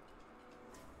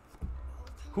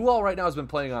 Who all right now has been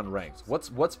playing on ranked?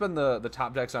 What's been the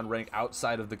top decks on rank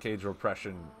outside of the Cage of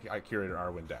Oppression Curator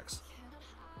Arwen decks?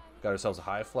 Got ourselves a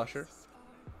Hive Flusher.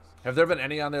 Have there been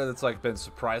any on there that's like been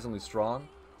surprisingly strong?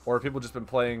 Or have people just been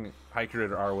playing High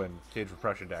Curator Arwen Cage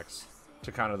Repression decks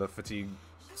to counter the fatigue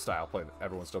style play that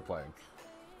everyone's still playing?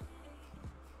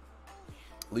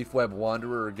 Leafweb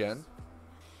Wanderer again.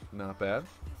 Not bad.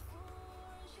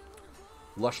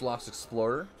 Lush Lost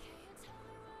Explorer.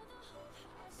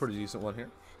 Pretty decent one here.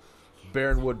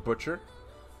 Barrenwood Butcher.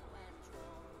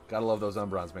 Gotta love those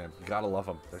Umbrons, man. Gotta love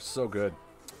them. They're so good.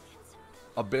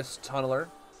 Abyss Tunneler.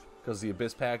 Because the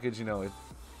Abyss package, you know, it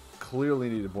clearly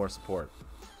needed more support.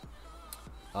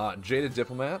 Jaded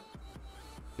Diplomat.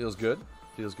 Feels good.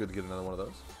 Feels good to get another one of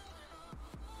those.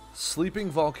 Sleeping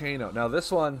Volcano. Now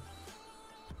this one...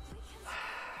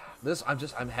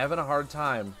 I'm having a hard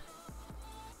time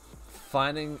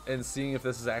finding and seeing if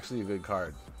this is actually a good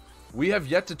card. We have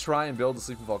yet to try and build a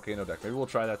Sleeping Volcano deck. Maybe we'll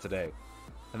try that today.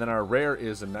 And then our rare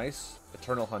is a nice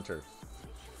Eternal Hunter.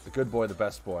 The good boy, the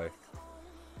best boy.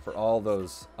 For all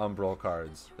those Umbral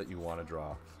cards that you want to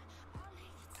draw.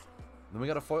 Then we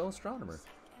got a Foil Astronomer.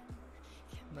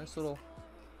 Nice little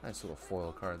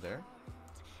foil card there.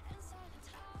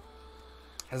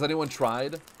 Has anyone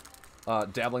tried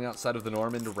dabbling outside of the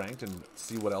norm into ranked and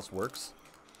see what else works?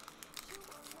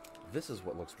 This is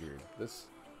what looks weird. This...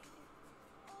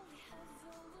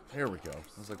 There we go.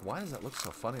 I was like, why does that look so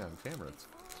funny on camera? It's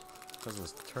because it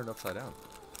was turned upside down.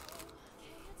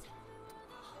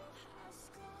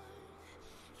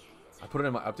 I put it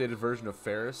in my updated version of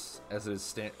Ferris as it is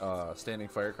standing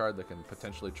fire card that can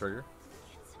potentially trigger.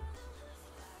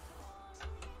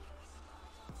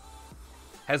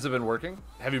 Has it been working?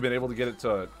 Have you been able to get it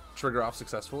to trigger off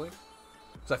successfully?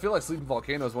 Because I feel like Sleeping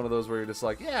Volcano is one of those where you're just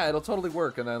like, yeah, it'll totally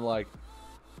work, and then like,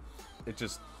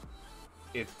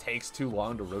 it takes too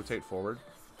long to rotate forward.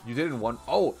 You did in one...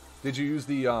 Oh! Did you use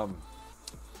the,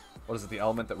 what is it, the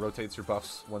element that rotates your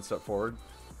buffs one step forward?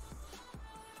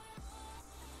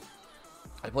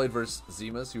 I played versus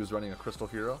Zemas. He was running a Crystal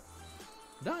Hero.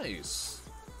 Nice!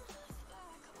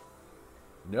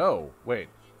 No! Wait.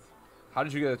 How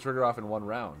did you get a trigger off in one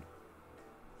round?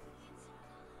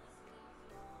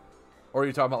 Or are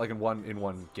you talking about like in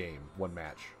one game, one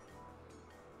match?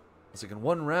 It's like in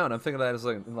one round. I'm thinking that as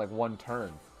like in like one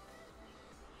turn.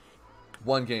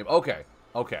 One game. Okay.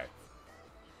 Okay.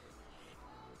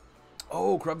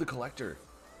 Oh, Grub the Collector.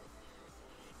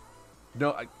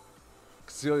 No,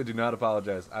 Celia, do not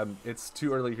apologize. It's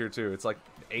too early here too. It's like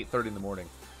 8:30 in the morning.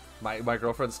 My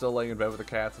girlfriend's still laying in bed with the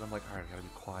cats, and I'm like, all right, I gotta be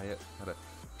quiet. Gotta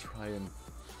try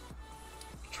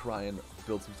and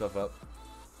build some stuff up.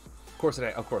 Of course it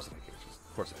had cages.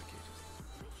 Of course it had cages.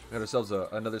 We got ourselves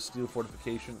another steel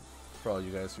fortification for all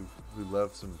you guys who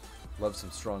love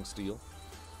some strong steel.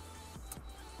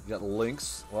 You got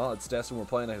Lynx. Well, it's Destin. We're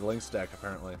playing a Lynx deck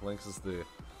apparently. Lynx is the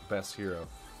best hero.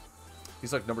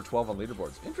 He's like number 12 on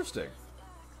leaderboards. Interesting.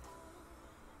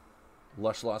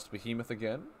 Lush Lost Behemoth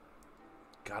again.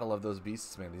 Gotta love those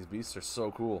beasts, man. These beasts are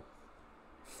so cool.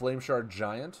 Flame Shard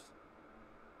Giant.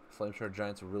 Flame Shard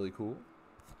Giants are really cool.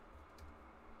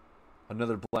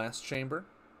 Another Blast Chamber.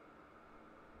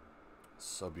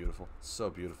 So beautiful. So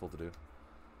beautiful to do.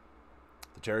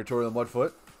 The Territorial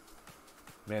Mudfoot.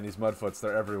 Man, these Mudfoots,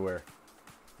 they're everywhere.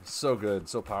 They're so good.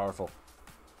 So powerful.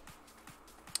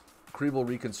 Creeble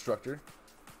Reconstructor.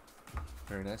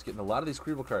 Very nice. Getting a lot of these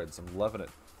Creeble cards. I'm loving it.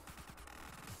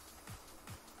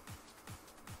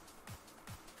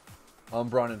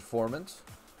 Umbron Informant.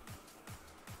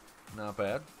 Not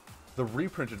bad. The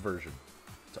reprinted version.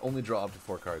 To only draw up to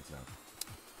 4 cards now.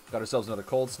 Got ourselves another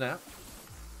Cold Snap.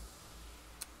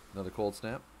 Another Cold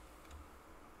Snap.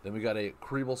 Then we got a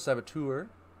Creeble Saboteur.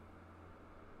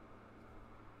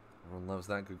 Everyone loves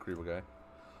that good Creeble guy.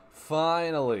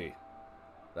 Finally.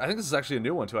 I think this is actually a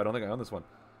new one too. I don't think I own this one.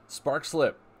 Spark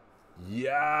Slip.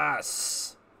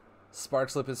 Yes! Spark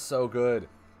Slip is so good.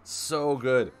 So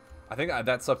good. I think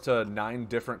that's up to 9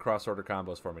 different cross-order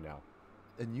combos for me now.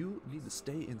 And you need to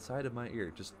stay inside of my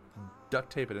ear. Just duct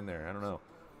tape it in there. I don't know.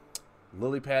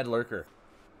 Lily Pad Lurker.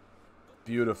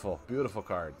 Beautiful. Beautiful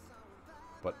card.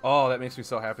 But, oh, that makes me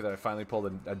so happy that I finally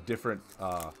pulled a different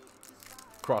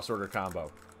cross-order combo.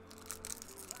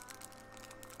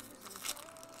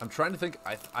 I'm trying to think.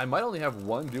 I might only have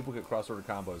 1 duplicate cross-order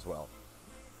combo as well.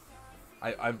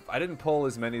 I didn't pull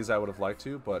as many as I would have liked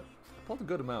to, but I pulled a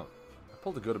good amount.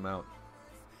 Pulled a good amount.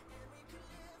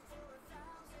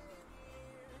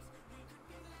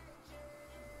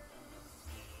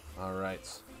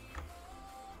 Alright.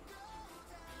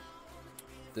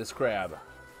 This crab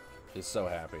is so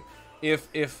happy.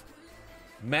 If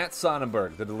Matt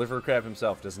Sonnenberg, the Deliverer Crab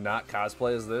himself, does not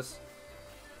cosplay as this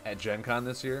at Gen Con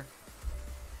this year,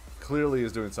 clearly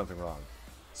is doing something wrong.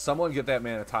 Someone get that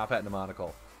man a top hat and a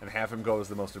monocle. and have him go as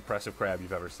the most impressive crab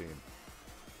you've ever seen.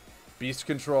 Beast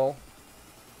Control.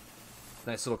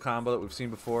 Nice little combo that we've seen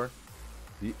before.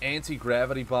 The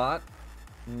Anti-Gravity Bot.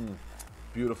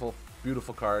 Beautiful.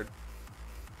 Beautiful card.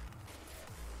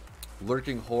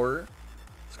 Lurking Horror.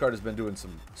 This card has been doing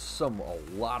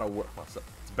a lot of work. Well,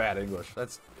 it's bad English.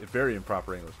 That's very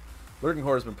improper English. Lurking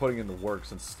Horror has been putting in the work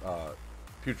since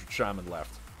Putrid Shaman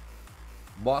left.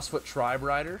 Mossfoot Tribe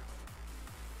Rider.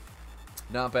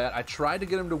 Not bad. I tried to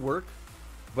get him to work,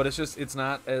 but it's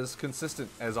not as consistent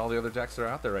as all the other decks that are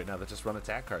out there right now that just run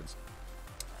attack cards.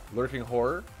 Lurking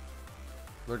Horror.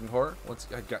 Lurking Horror.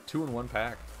 I got 2 in 1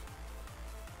 pack.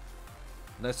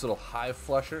 Nice little Hive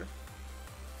Flusher.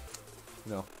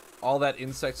 You know, all that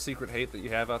insect secret hate that you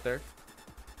have out there.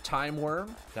 Time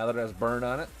Worm. Now that it has burn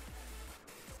on it.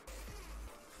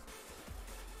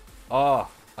 Oh,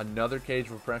 another Cage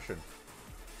of Oppression.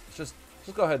 Let's just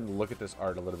go ahead and look at this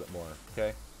art a little bit more,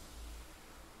 okay?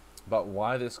 About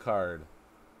why this card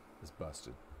is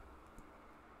busted.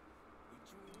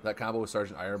 That combo with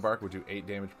Sergeant Ironbark would do 8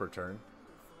 damage per turn.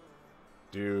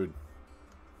 Dude.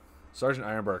 Sergeant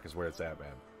Ironbark is where it's at,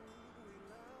 man.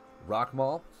 Rock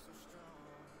Maul.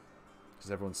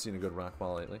 Because everyone's seen a good Rock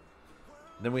Maul lately.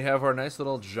 And then we have our nice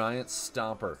little Giant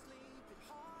Stomper.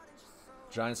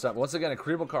 Giant Stomper. Once again, a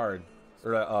Creeble card.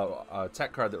 Or a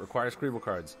tech card that requires Creeble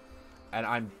cards. And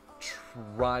I'm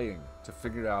trying to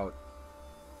figure out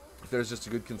if there's just a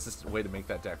good, consistent way to make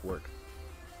that deck work.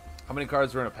 How many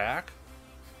cards are in a pack?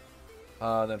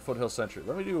 Then Foothill Sentry.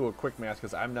 Let me do a quick math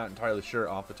because I'm not entirely sure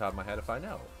off the top of my head if I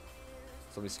know.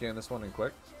 So let me scan this one in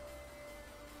quick.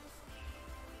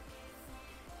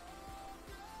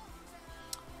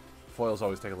 Foils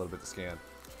always take a little bit to scan.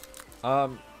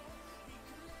 I'm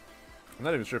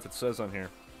not even sure if it says on here.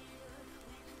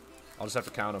 I'll just have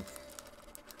to count them.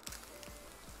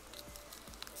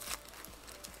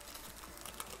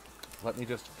 Let me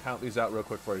just count these out real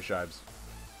quick for you, Shibes.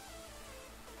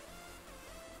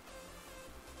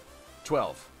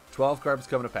 12. 12 cards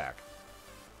come in a pack.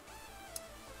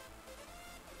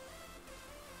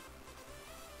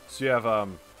 So you have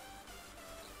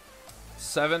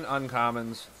 7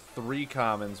 uncommons, 3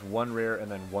 commons, 1 rare,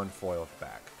 and then 1 foil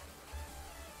back.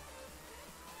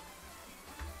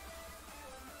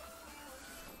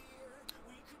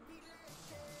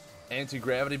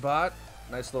 Anti-Gravity Bot.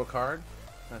 Nice little card.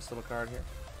 Nice little card here.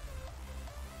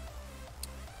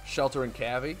 Shelter and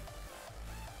Cavi.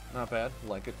 Not bad.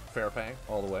 Like it. Fairpang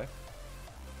all the way.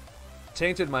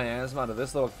 Tainted Miasma to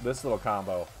this little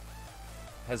combo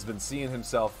has been seeing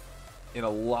himself in a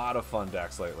lot of fun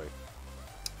decks lately.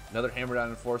 Another Hammer Down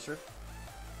Enforcer.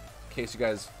 In case you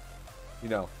guys, you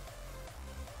know,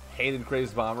 hated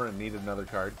Crazed Bomber and needed another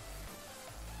card.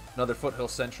 Another Foothill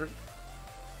Sentry.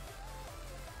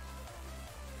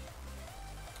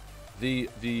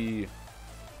 The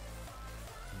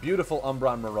beautiful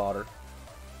Umbron Marauder.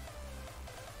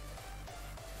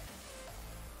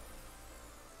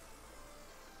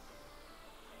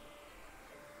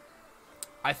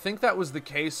 I think that was the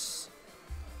case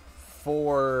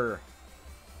for...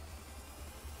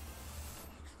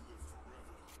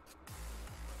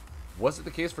 Was it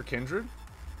the case for Kindred?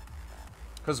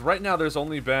 Because right now there's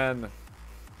only been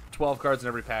 12 cards in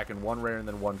every pack and 1 rare and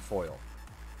then 1 foil.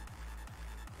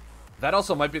 That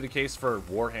also might be the case for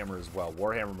Warhammer as well.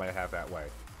 Warhammer might have that way.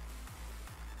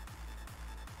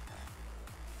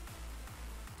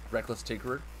 Reckless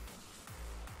Tinkerer.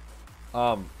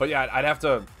 But yeah, I'd have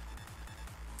to...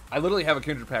 I literally have a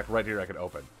Kindred pack right here I could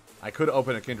open. I could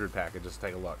open a Kindred pack and just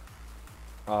take a look.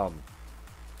 But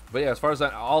yeah, as far as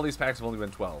that, all these packs have only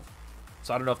been 12.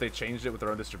 So I don't know if they changed it with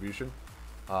their own distribution.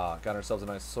 Got ourselves a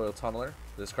nice Soil Tunneler.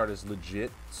 This card is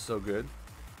legit. So good.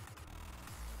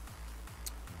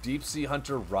 Deep Sea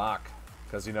Hunter Rock.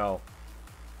 Because, you know,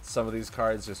 some of these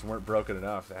cards just weren't broken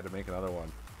enough. They had to make another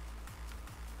one.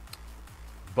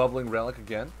 Bubbling Relic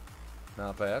again.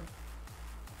 Not bad.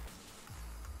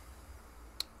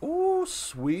 Ooh,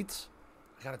 sweet.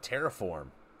 I got a Terraform.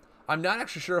 I'm not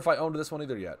actually sure if I owned this one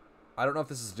either yet. I don't know if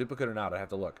this is a duplicate or not. I have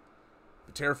to look.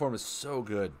 The Terraform is so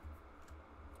good.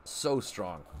 So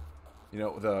strong. You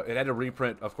know, it had a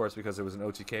reprint, of course, because there was an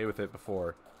OTK with it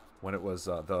before when it was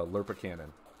the Lurpa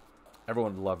Cannon.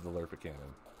 Everyone loved the Lurpa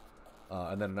Cannon.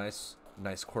 And then a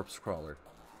nice Corpse Crawler.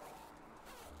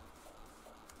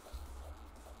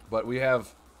 But we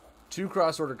have 2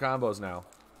 cross-order combos now.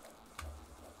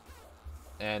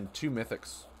 And 2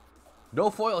 mythics. No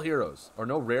foil heroes. Or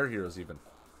no rare heroes, even.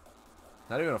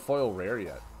 Not even a foil rare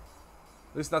yet.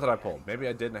 At least not that I pulled. Maybe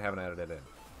I did and I haven't added it in.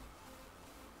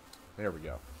 There we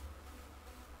go.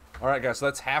 Alright, guys. So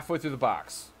that's halfway through the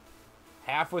box.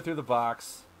 Halfway through the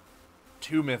box.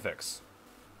 2 mythics.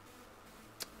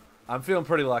 I'm feeling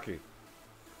pretty lucky.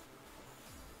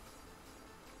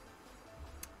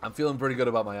 I'm feeling pretty good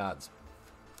about my odds.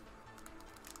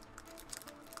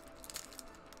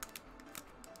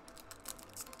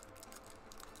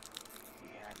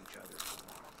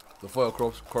 The foil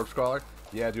corpse crawler?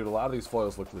 Yeah, dude, a lot of these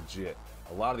foils look legit.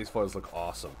 A lot of these foils look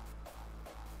awesome.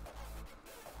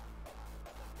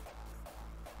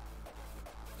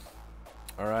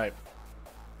 Alright.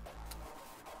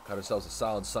 Got ourselves a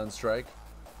solid Sunstrike.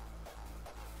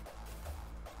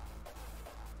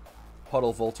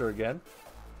 Puddle Volter again.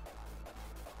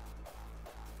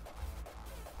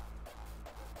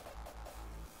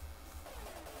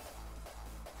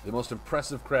 The most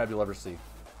impressive crab you'll ever see.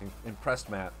 Impressed,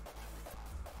 Matt.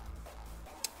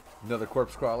 Another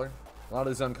Corpse Crawler. A lot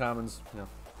of these uncommons, you know,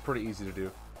 pretty easy to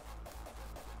do.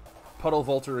 Puddle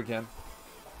Volter again.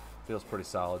 Feels pretty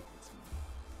solid.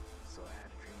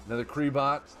 Another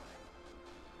Kreebot.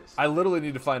 I literally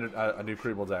need to find a new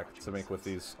Kreeble deck to make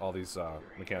with all these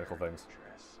mechanical things.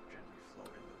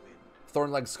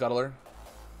 Thornleg Scuttler.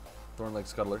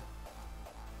 Thornleg Scuttler.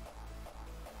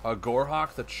 A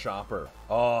Gorehawk the Chopper.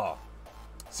 Oh.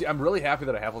 See, I'm really happy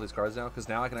that I have all these cards now, because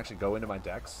now I can actually go into my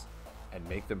decks and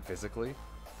make them physically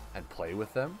and play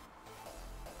with them.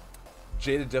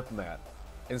 Jaded Diplomat.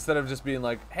 Instead of just being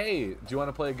like, hey, do you want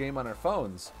to play a game on our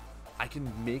phones? I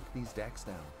can make these decks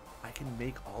now. I can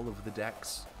make all of the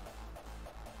decks.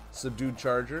 Subdued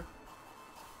Charger.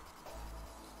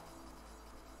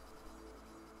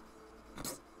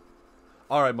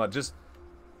 Alright, Mud,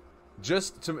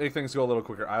 just to make things go a little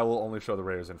quicker, I will only show the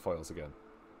rares and foils again.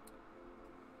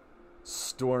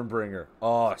 Stormbringer.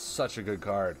 Oh, such a good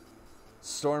card.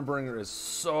 Stormbringer is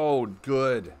so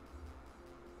good.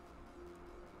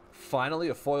 Finally,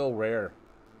 a foil rare.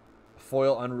 A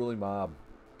foil Unruly Mob.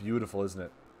 Beautiful, isn't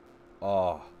it?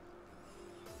 Oh.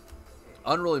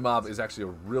 Unruly Mob is actually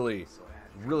a really,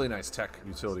 really nice tech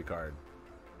utility card.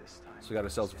 So we got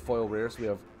ourselves a foil rare.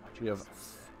 So we have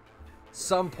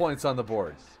some points on the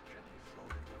board.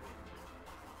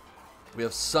 We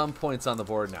have some points on the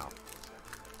board now.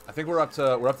 I think we're up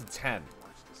to 10.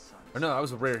 Or no, that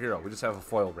was a rare hero. We just have a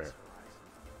foil rare.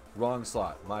 Wrong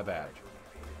slot. My bad.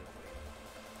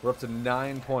 We're up to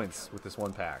 9 points with this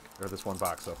one pack, or this one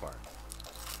box so far.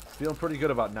 Feeling pretty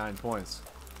good about 9 points.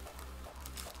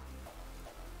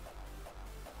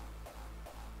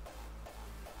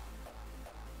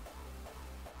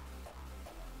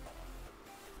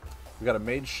 We got a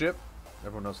Mage Ship.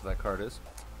 Everyone knows what that card is.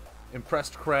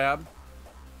 Impressed Crab.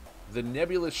 The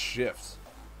Nebulous Shift.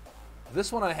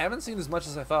 This one I haven't seen as much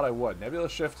as I thought I would.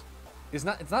 Nebulous Shift is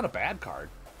not, it's not a bad card.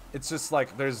 It's just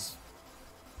like there's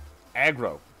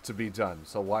aggro to be done.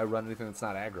 So why run anything that's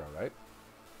not aggro, right?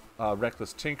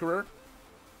 Reckless Tinkerer.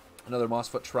 Another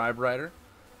Mossfoot Tribe Rider.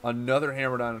 Another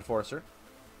Hammerdown Enforcer.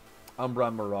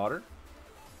 Umbron Marauder.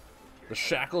 The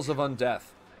Shackles of Undeath.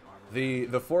 The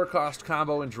 4-cost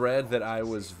combo in Dread that I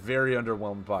was very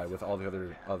underwhelmed by with all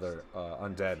the other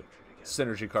Undead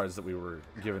synergy cards that we were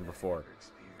given before.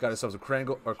 Got ourselves a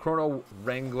Chrono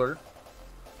Wrangler,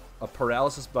 a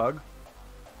Paralysis Bug.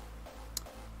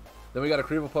 Then we got a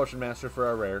Creeble Potion Master for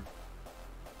our rare.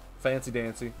 Fancy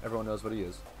Dancy, everyone knows what he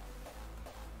is.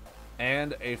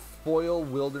 And a Foil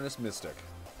Wilderness Mystic.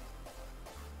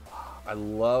 I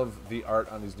love the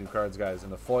art on these new cards, guys,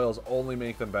 and the foils only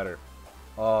make them better.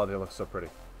 Oh, they look so pretty.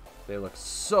 They look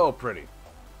so pretty.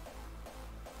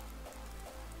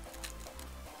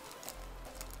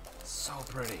 So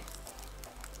pretty.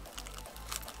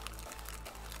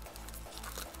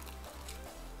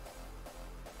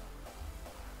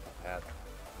 That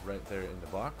right there in the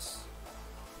box.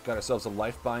 Got ourselves a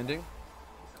Life Binding.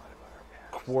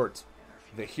 Quart,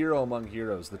 the hero among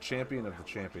heroes, the champion of the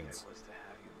champions.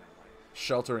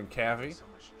 Sheltering Cavi.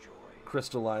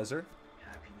 Crystallizer.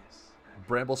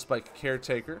 Bramblespike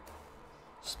Caretaker.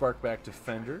 Sparkback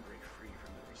Defender.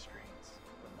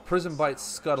 Prismbite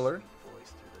Scuttler.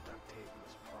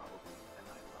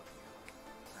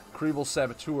 Creeble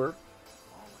Saboteur.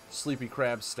 Sleepy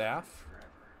Crab Staff.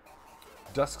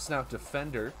 Dusksnout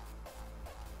Defender.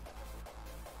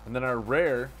 And then our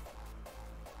rare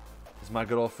is my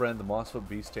good old friend, the Mossfoot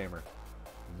Beast Tamer.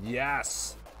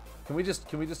 Yes! Can we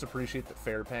just appreciate that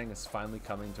Fairpang is finally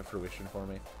coming to fruition for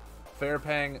me?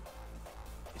 Fairpang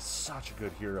is such a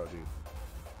good hero, dude.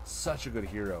 Such a good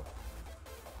hero.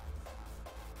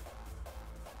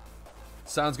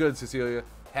 Sounds good, Cecilia.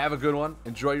 Have a good one.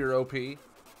 Enjoy your OP.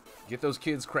 Get those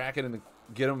kids cracking and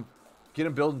get them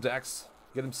building decks.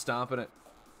 Get them stomping it.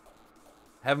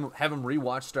 Have them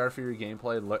rewatch Starfury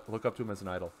gameplay and look up to him as an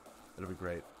idol. It'll be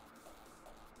great.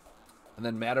 And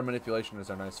then Matter Manipulation is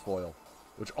our nice foil,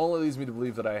 which only leads me to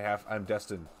believe that I'm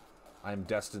destined I'm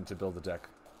destined to build a deck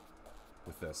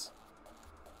with this.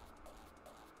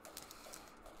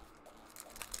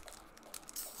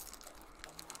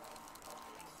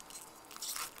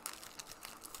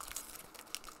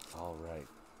 All right.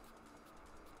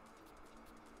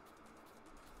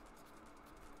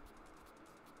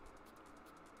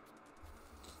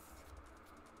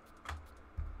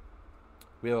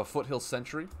 We have a Foothill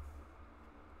Sentry.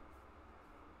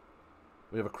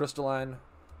 We have a Crystalline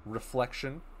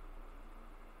Reflection.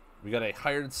 We got a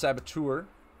Hired Saboteur,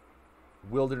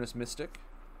 Wilderness Mystic.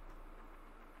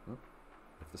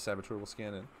 If the Saboteur will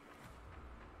scan in.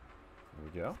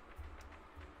 There we go.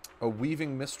 A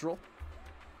Weaving Mistral.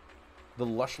 The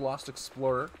Lush Lost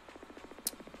Explorer.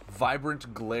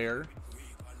 Vibrant Glare.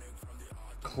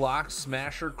 Clock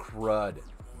Smasher Crud.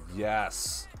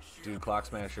 Yes. Dude, Clock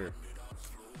Smasher.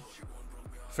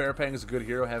 Farapang is a good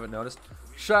hero, haven't noticed.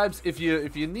 Shibes, if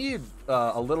you need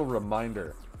a little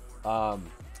reminder,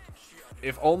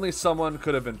 if only someone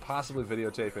could have been possibly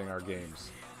videotaping our games.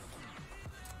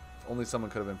 Only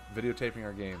someone could have been videotaping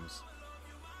our games.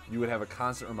 You would have a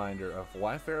constant reminder of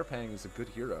why Farapang is a good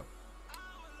hero.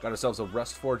 Got ourselves a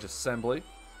Rustforge Assembly.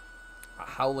 A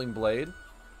Howling Blade.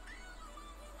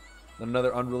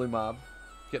 Another Unruly Mob.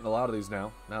 Getting a lot of these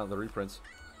now the reprints.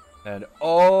 And,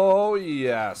 oh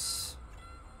yes!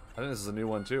 I think this is a new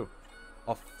one too.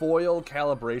 A Foil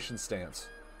Calibration Stance.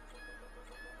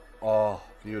 Oh,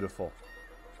 beautiful.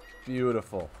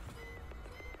 Beautiful.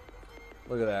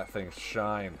 Look at that thing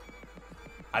shine.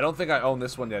 I don't think I own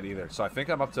this one yet either, so I think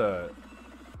I'm up to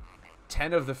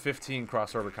 10 of the 15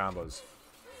 crossover combos.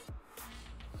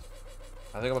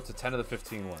 I think I'm up to 10 of the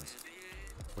 15 ones,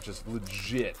 which is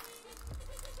legit.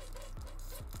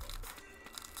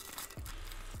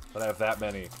 But I have that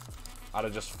many out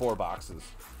of just 4 boxes.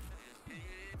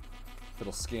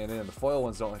 It'll scan in. The foil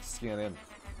ones don't like to scan in.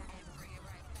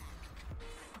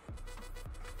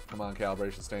 Come on,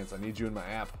 Calibration Stance. I need you in my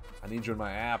app. I need you in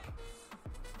my app.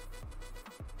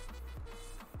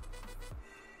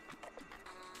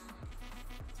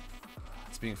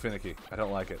 It's being finicky. I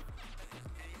don't like it.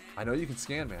 I know you can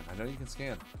scan, man. I know you can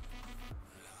scan.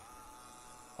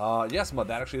 Yes, Mud,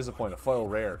 that actually is a point. A foil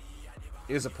rare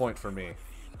is a point for me.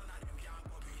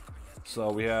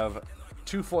 So we have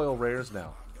 2 foil rares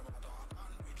now.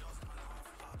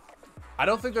 I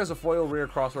don't think there's a foil rare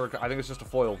crossover. I think it's just a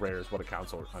foil rare is what it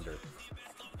counts under.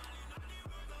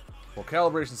 Well,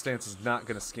 Calibration Stance is not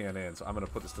going to scan in, so I'm going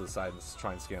to put this to the side and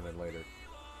try and scan in later.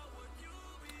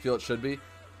 Feel it should be?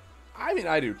 I mean,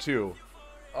 I do too.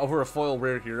 Over a foil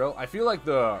rare hero. I feel like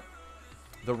the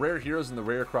rare heroes and the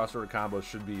rare crossover combos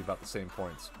should be about the same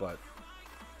points, but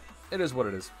it is what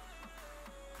it is.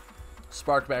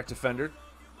 Sparkback Defender.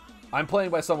 I'm playing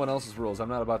by someone else's rules. I'm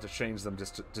not about to change them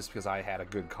just because I had a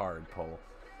good card pull.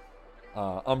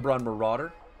 Umbron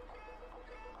Marauder.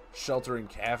 Sheltering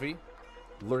Cavi.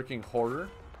 Lurking Horror.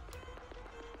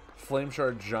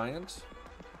 Flameshard Giant.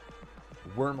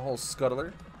 Wormhole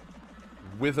Scuttler.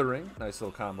 Withering. Nice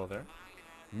little combo there.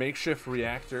 Makeshift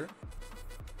Reactor.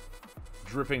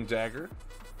 Dripping Dagger.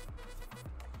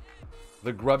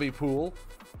 The Grubby Pool.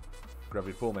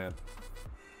 Grubby Pool, man.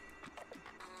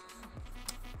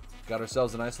 Got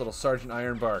ourselves a nice little Sergeant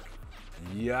Ironbark.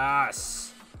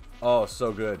 Yes! Oh,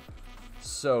 so good.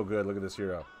 So good. Look at this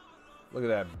hero. Look at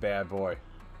that bad boy.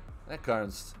 That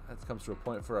comes to a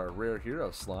point for our rare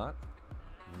hero slot.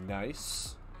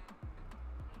 Nice.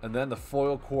 And then the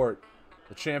Foil Quart.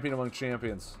 The champion among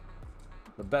champions.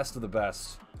 The best of the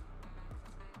best.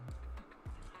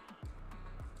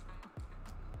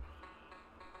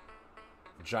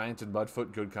 Giant and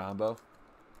Mudfoot, good combo.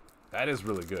 That is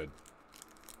really good.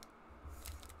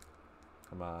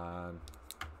 Come on.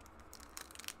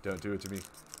 Don't do it to me. You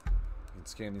can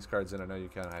scan these cards in. I know you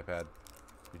can, iPad.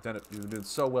 You've done it. You've been doing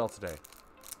so well today.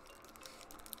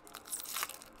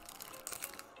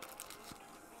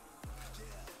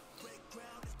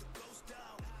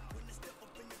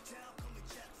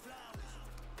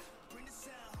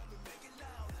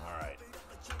 Alright.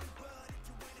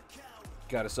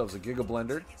 Got ourselves a Giga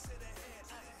Blender.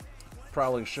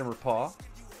 Prowling Shimmer Paw.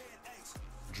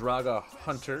 Draga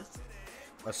Hunter.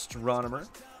 Astronomer.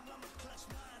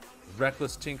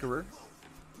 Reckless Tinkerer.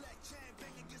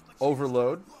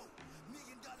 Overload.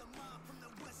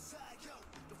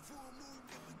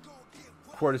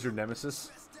 Quart is your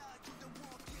nemesis.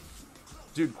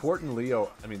 Dude, Quart and Leo,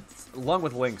 I mean, along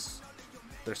with Lynx,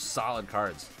 they're solid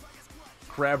cards.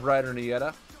 Crab Rider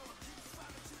Nieta.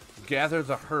 Gather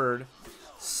the Herd.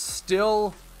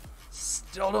 Still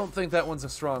don't think that one's a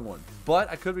strong one, but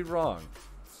I could be wrong.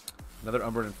 Another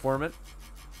Umbran Informant.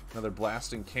 Another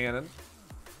Blasting Cannon.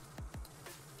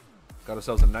 Got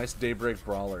ourselves a nice Daybreak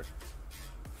Brawler.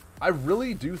 I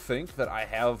really do think that I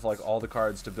have like all the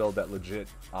cards to build that legit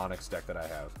Onyx deck that I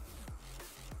have.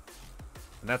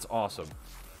 And that's awesome.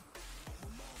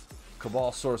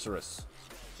 Cabal Sorceress.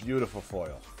 Beautiful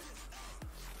foil.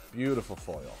 Beautiful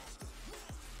foil.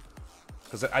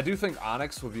 Because I do think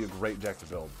Onyx would be a great deck to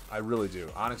build. I really do.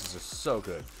 Onyx is just so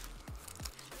good.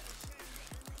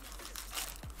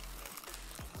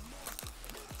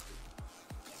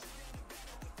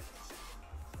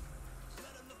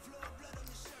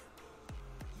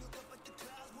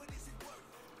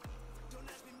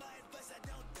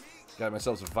 Got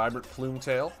myself a Vibrant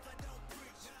Plume-Tail.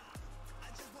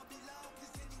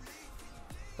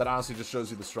 That honestly just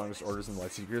shows you the strongest orders in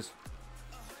Light Seekers.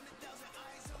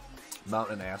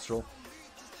 Mountain and Astral.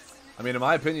 I mean, in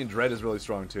my opinion, Dread is really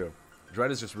strong too.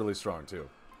 Dread is just really strong too.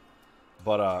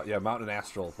 But yeah, Mountain and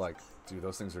Astral, like, dude,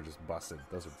 those things are just busted.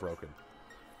 Those are broken.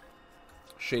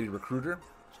 Shady Recruiter.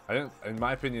 I think, in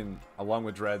my opinion, along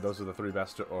with Dread, those are the three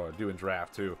best to do in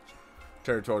draft too.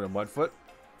 Territorial Mudfoot.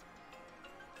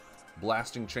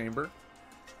 Blasting Chamber.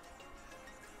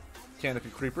 Canopy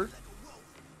Creeper.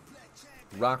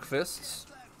 Rock Fists.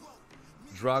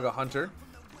 Draga Hunter.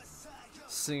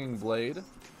 Singing Blade.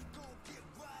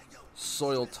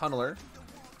 Soil Tunneler.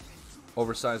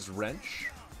 Oversized Wrench.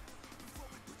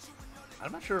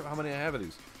 I'm not sure how many I have of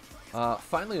these.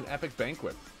 Finally, an Epic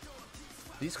Banquet.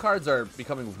 These cards are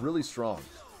becoming really strong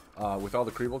with all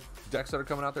the Creeble decks that are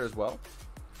coming out there as well.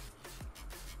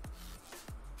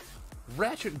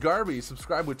 Ratchet Garby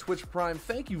subscribed with Twitch Prime.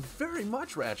 Thank you very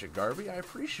much, Ratchet Garby. I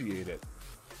appreciate it.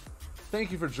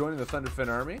 Thank you for joining the Thunderfin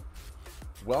Army.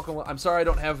 Welcome. I'm sorry I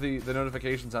don't have the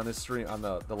notifications on this stream, on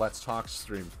the Let's Talk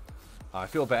stream. I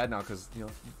feel bad now because, you know,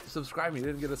 subscribe me. You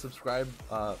didn't get a subscribe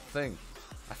thing.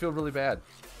 I feel really bad.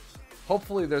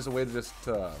 Hopefully there's a way to just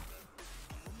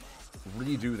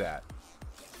redo that.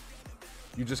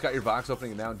 You just got your box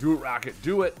opening now. Do it, Rocket.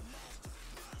 Do it.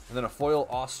 And then a foil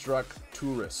Awestruck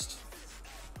Tourist.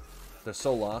 They're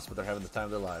so lost, but they're having the time of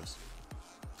their lives.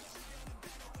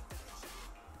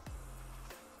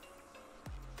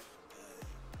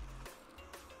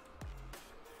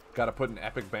 Gotta put an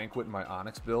Epic Banquet in my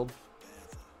Onyx build.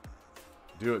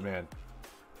 Do it, man.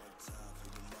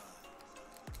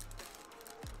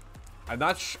 I'm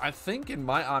not I think in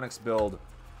my Onyx build,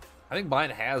 I think mine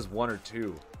has one or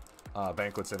two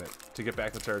Banquets in it to get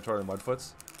back the Territorial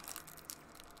Mudfoots.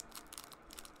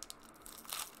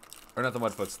 Or not the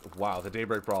Mudfoots. Wow, the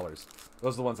Daybreak Brawlers.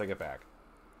 Those are the ones I get back.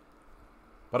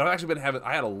 But I've actually been having...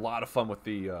 I had a lot of fun with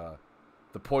the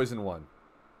Poison one.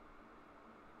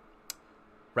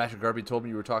 Ratchet Garby told me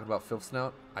you were talking about Filth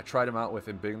Snout. I tried him out with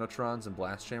Ambignotrons and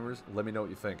Blast Chambers. Let me know what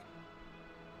you think.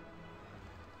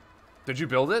 Did you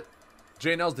build it?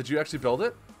 J-Nels, did you actually build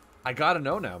it? I gotta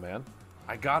know now, man.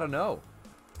 I gotta know.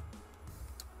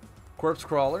 Corpse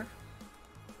Crawler.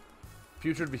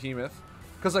 Putrid Behemoth.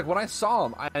 Because, like, when I saw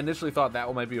him, I initially thought that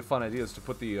one might be a fun idea, is to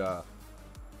put the,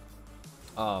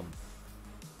 oh,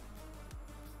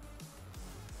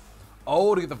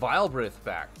 to get the Vilebrith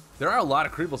back. There are a lot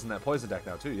of Creebles in that Poison deck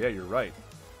now, too. Yeah, you're right.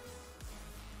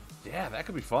 Yeah, that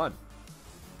could be fun.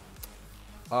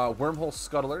 Wormhole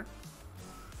Scuttler.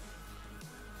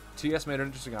 TS made an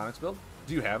interesting Onyx build.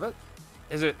 Do you have it?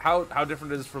 Is it, how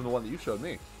different is it from the one that you showed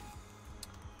me?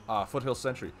 Foothill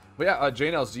Sentry. But yeah,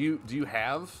 J-Nels, do you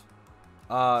have...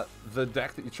 the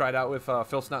deck that you tried out with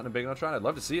Filth Snout and Ambignotrон? I'd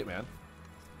love to see it, man.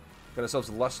 Got ourselves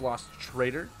a Lust Lost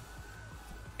Trader.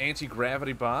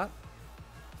 Anti-Gravity Bot.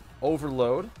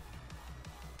 Overload.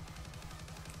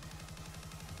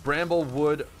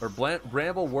 Bramblewood, or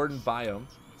Bramble Warden Biome.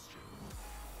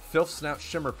 Filth Snout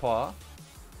Shimmerpaw.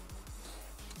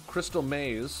 Crystal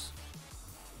Maze.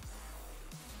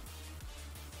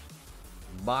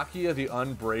 Machia the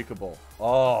Unbreakable.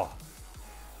 Oh,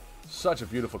 such a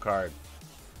beautiful card.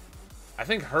 I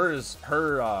think her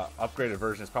upgraded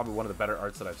version is probably one of the better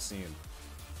arts that I've seen.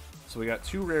 So we got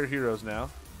 2 rare heroes now.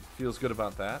 Feels good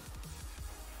about that.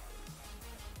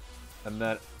 And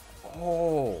then,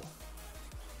 oh,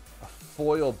 a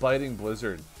foil Biting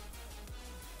Blizzard.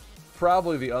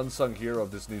 Probably the unsung hero of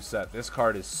this new set. This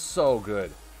card is so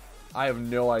good. I have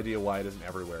no idea why it isn't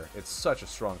everywhere. It's such a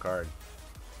strong card.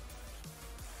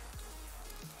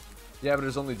 Yeah, but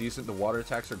it's only decent. The water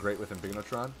attacks are great with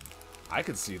Ambignotrон. I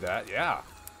could see that, yeah.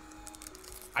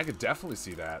 I could definitely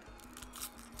see that.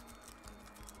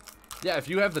 Yeah, if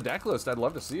you have the deck list, I'd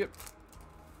love to see it.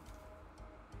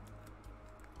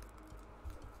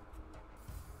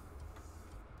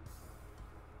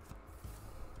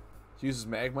 Uses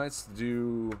Magmites to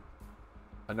do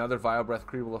another Vile Breath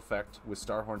Creeble effect with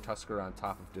Starhorn Tusker on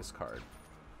top of discard.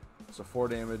 So 4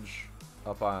 damage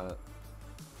up on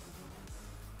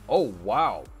Oh,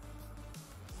 wow.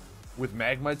 With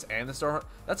Magmites and the Star...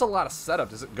 That's a lot of setup.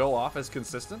 Does it go off as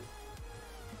consistent?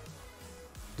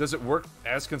 Does it work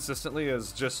as consistently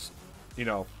as just, you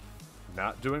know,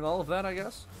 not doing all of that, I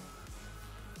guess?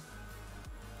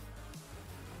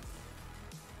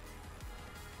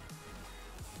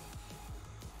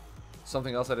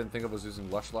 Something else I didn't think of was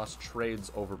using Lush Lost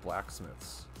trades over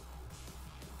blacksmiths.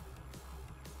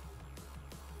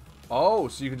 Oh,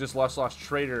 so you can just Lush Lost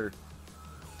trader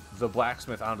the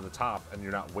blacksmith onto the top and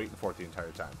you're not waiting for it the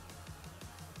entire time.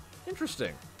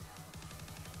 Interesting.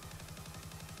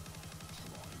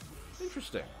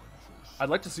 Interesting. I'd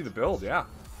like to see the build, yeah.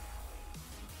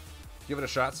 Give it a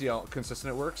shot, see how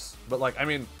consistent it works. But, like, I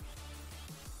mean,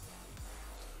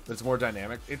 it's more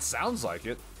dynamic. It sounds like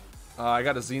it. I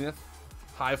got a Zenith,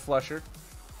 High Flesher.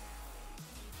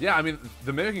 Yeah, I mean,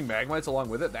 the Mimicking Magmites along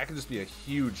with it, that can just be a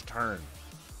huge turn.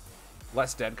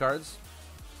 Less dead cards.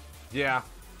 Yeah,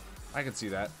 I can see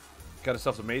that. Got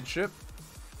yourself a Mage Ship,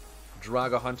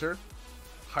 Draga Hunter,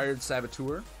 Hired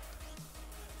Saboteur,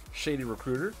 Shady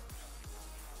Recruiter.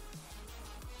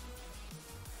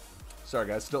 Sorry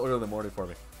guys, still early in the morning for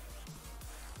me.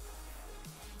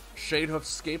 Shadehoof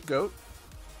Scapegoat,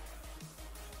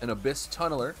 an Abyss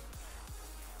Tunneler,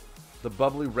 the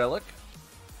Bubbly Relic,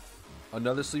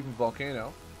 another Sleeping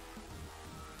Volcano,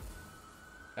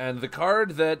 and the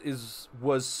card that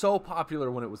was so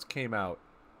popular when it came out,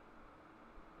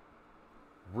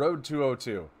 Road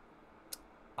 202.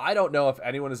 I don't know if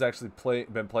anyone has actually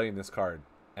been playing this card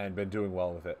and been doing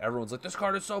well with it. Everyone's like, this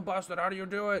card is so busted, how do you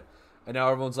do it? And now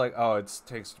everyone's like, oh, it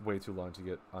takes way too long to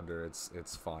get under.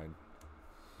 It's fine.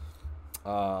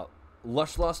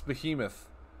 Lush Lost Behemoth.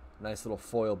 Nice little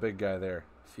foil big guy there.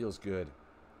 Feels good.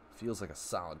 Feels like a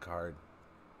solid card.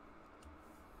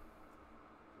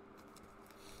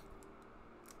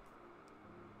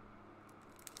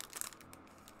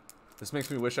 This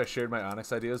makes me wish I shared my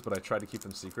Onyx ideas, but I tried to keep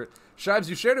them secret. Shibes,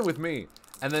 you shared it with me.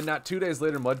 And then not 2 days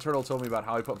later, Mud Turtle told me about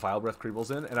how he put Vile Breath Creebles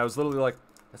in. And I was literally like,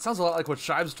 that sounds a lot like what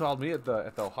Shibes told me at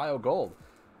the Ohio Gold.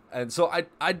 And so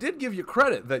I did give you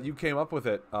credit that you came up with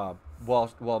it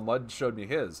while Mud showed me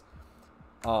his.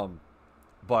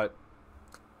 But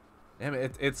damn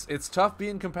it, it's tough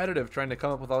being competitive, trying to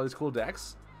come up with all these cool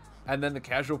decks. And then the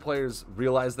casual players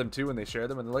realize them too, and they share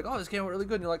them, and they're like, oh, this came out really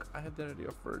good. And you're like, I had that idea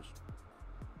first.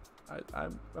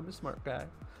 I'm a smart guy.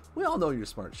 We all know you're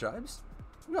smart, Shibes.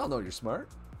 We all know you're smart.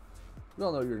 We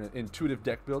all know you're an intuitive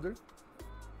deck builder.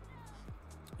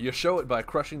 You show it by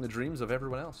crushing the dreams of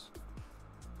everyone else.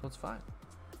 So it's fine.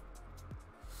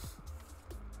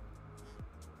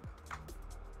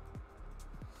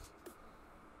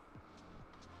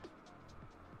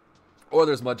 Or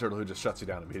there's Mud Turtle who just shuts you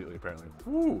down immediately, apparently.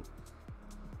 Woo!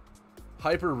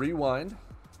 Hyper Rewind.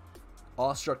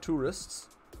 Awestruck Tourists.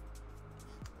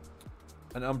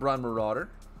 An Umbron Marauder,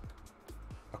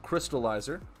 a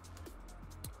Crystallizer,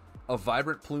 a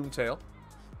Vibrant Plumetail,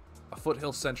 a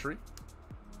Foothill Sentry,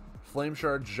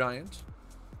 Flameshard Giant,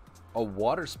 a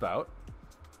Water Spout,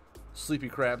 Sleepy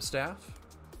Crab Staff,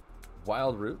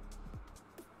 Wild Root,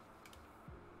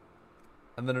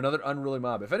 and then another Unruly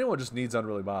Mob. If anyone just needs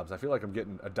Unruly Mobs, I feel like I'm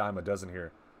getting a dime a dozen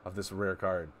here of this rare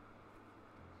card.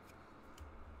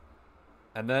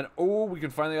 And then, oh, we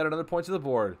can finally add another point to the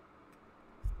board.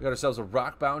 We got ourselves a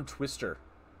Rockbound Twister.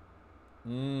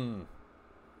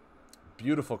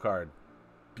 Beautiful card.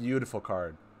 Beautiful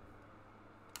card.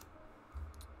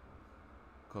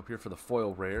 Go up here for the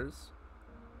foil rares.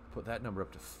 Put that number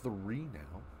up to 3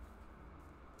 now.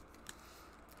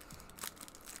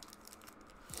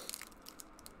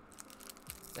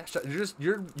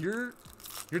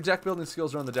 Your deck building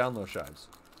skills are on the down low, Shibes.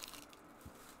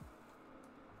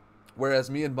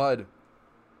 Whereas me and Mud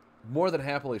more than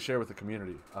happily share with the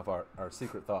community of our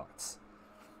secret thoughts.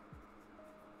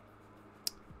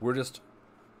 We're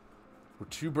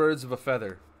two birds of a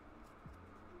feather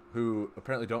who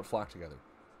apparently don't flock together.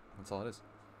 That's all it is.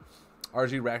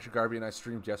 RG, Rapture, Garby, and I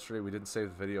streamed yesterday. We didn't save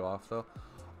the video off, though.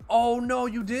 Oh, no,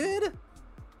 you did?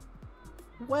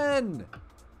 When?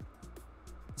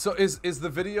 So is the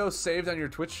video saved on your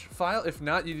Twitch file? If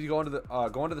not, you need to go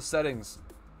into the settings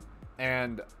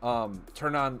and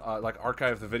turn on like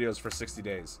archive the videos for 60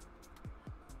 days.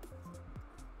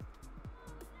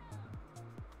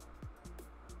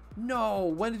 No,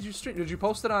 when did you stream? Did you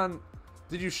post it on?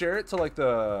 Did you share it to like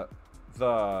the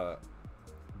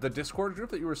Discord group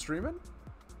that you were streaming,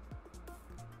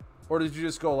 or did you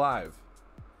just go live?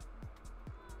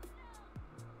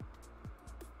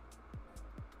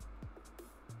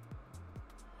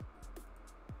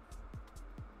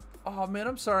 Oh man,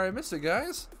 I'm sorry I missed it,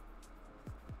 guys.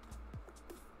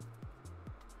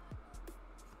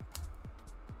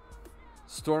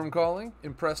 Storm Calling,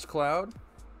 Impressed Cloud,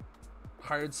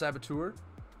 Hired Saboteur.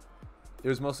 It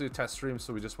was mostly a test stream,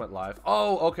 so we just went live.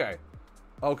 Oh, okay.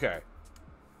 Okay.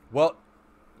 Well,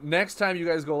 next time you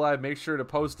guys go live, make sure to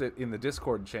post it in the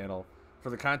Discord channel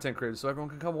for the content creators so everyone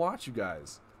can come watch you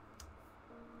guys.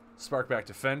 Sparkback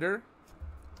Defender,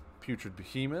 Putrid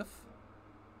Behemoth,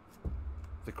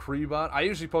 the Kreebot. I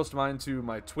usually post mine to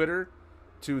my Twitter,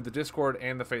 to the Discord,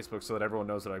 and the Facebook so that everyone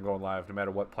knows that I'm going live no matter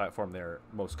what platform they're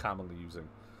most commonly using.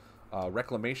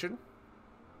 Reclamation,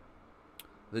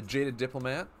 the Jaded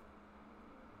Diplomat,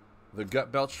 the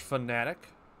Gut Belch Fanatic,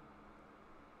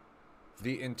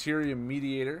 the Interior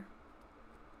Mediator,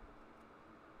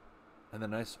 and the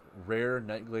nice rare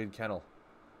Nightglade Kennel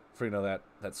for, you know,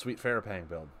 that sweet Farapang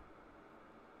build.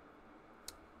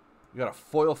 You got a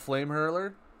Foil Flame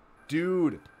Hurler?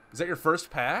 Dude, is that your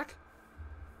first pack?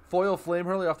 Foil Flame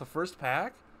Hurler off the first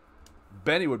pack?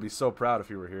 Benny would be so proud if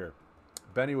you were here.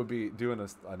 Benny would be doing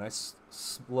a nice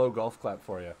slow golf clap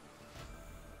for you.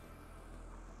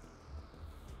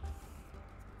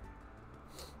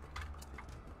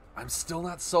 I'm still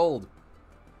not sold.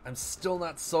 I'm still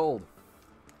not sold.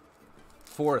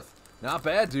 Fourth. Not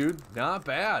bad, dude. Not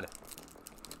bad.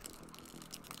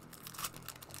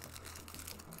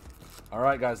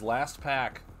 Alright, guys. Last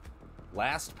pack.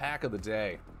 Last pack of the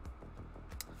day.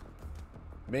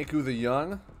 Maku the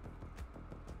Young.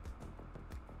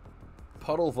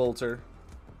 Puddle Volter.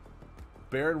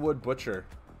 Barrenwood Butcher.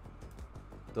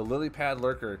 The Lilypad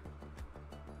Lurker.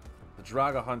 The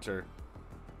Draga Hunter.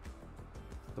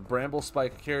 The Bramble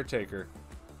Spike Caretaker.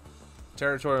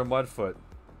 Territorial Mudfoot.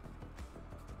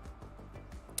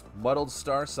 Muddled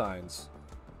Star Signs.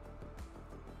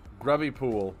 Grubby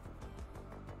Pool.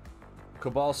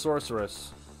 Cabal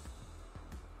Sorceress.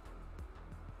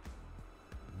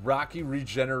 Rocky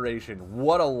Regeneration.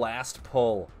 What a last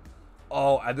pull.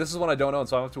 Oh, this is one I don't own,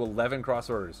 so I'm up to 11 cross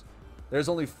orders. There's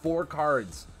only 4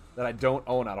 cards that I don't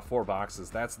own out of 4 boxes.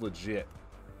 That's legit.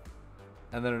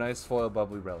 And then a nice foil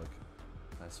bubbly relic.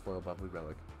 Nice foil bubbly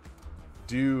relic.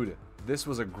 Dude, this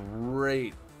was a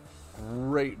great,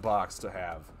 great box to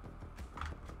have.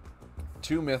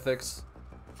 2 mythics.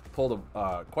 Pulled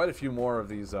quite a few more of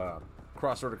these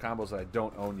cross order combos that I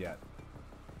don't own yet.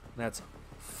 That's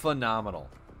phenomenal.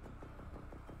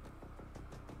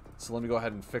 So let me go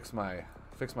ahead and fix my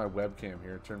webcam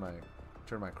here. Turn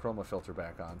my chroma filter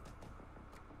back on.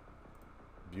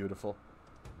 Beautiful,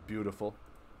 beautiful.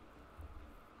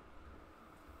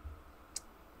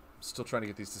 Still trying to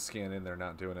get these to scan in. They're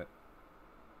not doing it.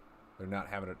 They're not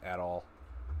having it at all.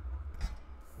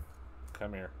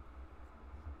 Come here.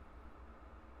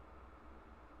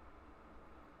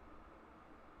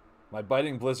 My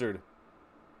Biting Blizzard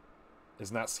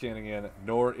is not scanning in,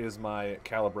 nor is my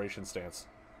calibration stance.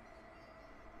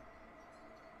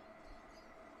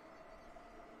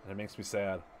 And it makes me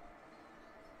sad.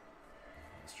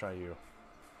 Let's try you.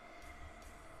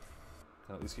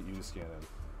 Can at least get you to scan in.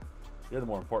 You're the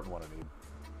more important one I need.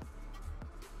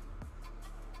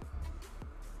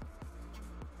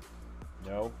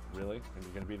 No? Really? Are you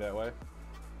going to be that way?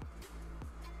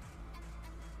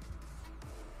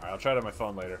 Alright, I'll try it on my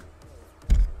phone later.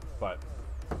 But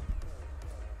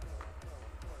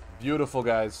beautiful,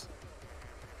 guys.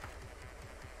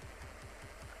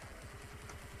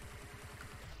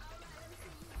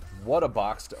 What a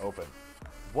box to open.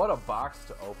 What a box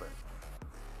to open.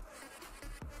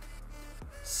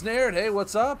 Snared, hey,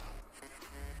 what's up?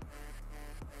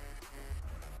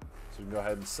 So we can go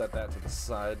ahead and set that to the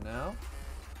side now.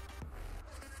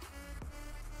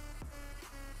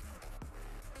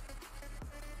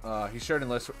 He shared in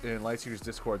Lightseeker's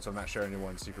Discord, so I'm not sharing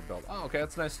anyone's secret build. Oh, okay,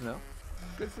 that's nice to know.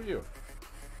 Good for you.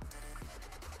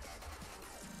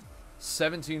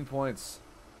 17 points.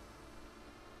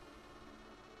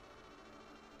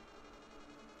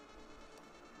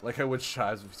 Like I wish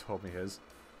Shives if he told me his.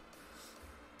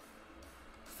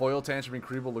 Foil Tangerine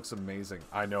Creeble looks amazing.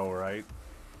 I know, right?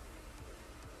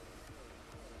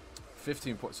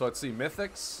 15 points. So let's see.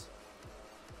 Mythics.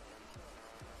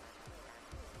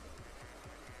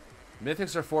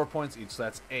 Mythics are 4 points each, so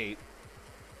that's 8.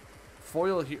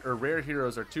 Foil or rare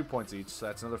heroes are 2 points each, so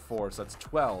that's another 4, so that's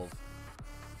 12.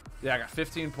 Yeah, I got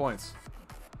 15 points.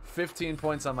 15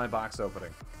 points on my box opening.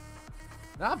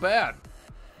 Not bad.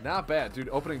 Not bad, dude.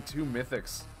 Opening 2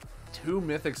 mythics. 2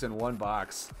 mythics in 1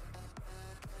 box.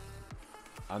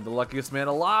 I'm the luckiest man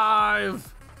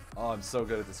alive! Oh, I'm so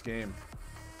good at this game.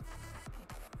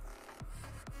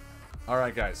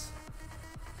 Alright, guys.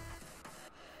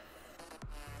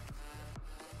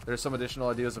 There's some additional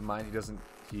ideas of mine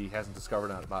he hasn't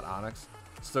discovered about Onyx.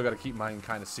 Still got to keep mine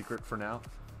kind of secret for now.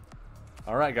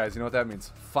 All right, guys, you know what that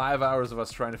means. 5 hours of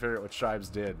us trying to figure out what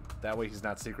Shibes did. That way he's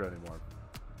not secret anymore.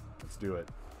 Let's do it.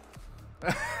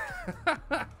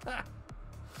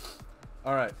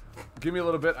 All right, give me a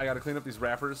little bit. I got to clean up these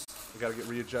wrappers. I got to get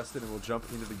readjusted, and we'll jump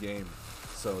into the game.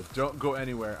 So don't go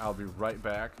anywhere. I'll be right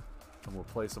back, and we'll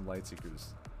play some Lightseekers.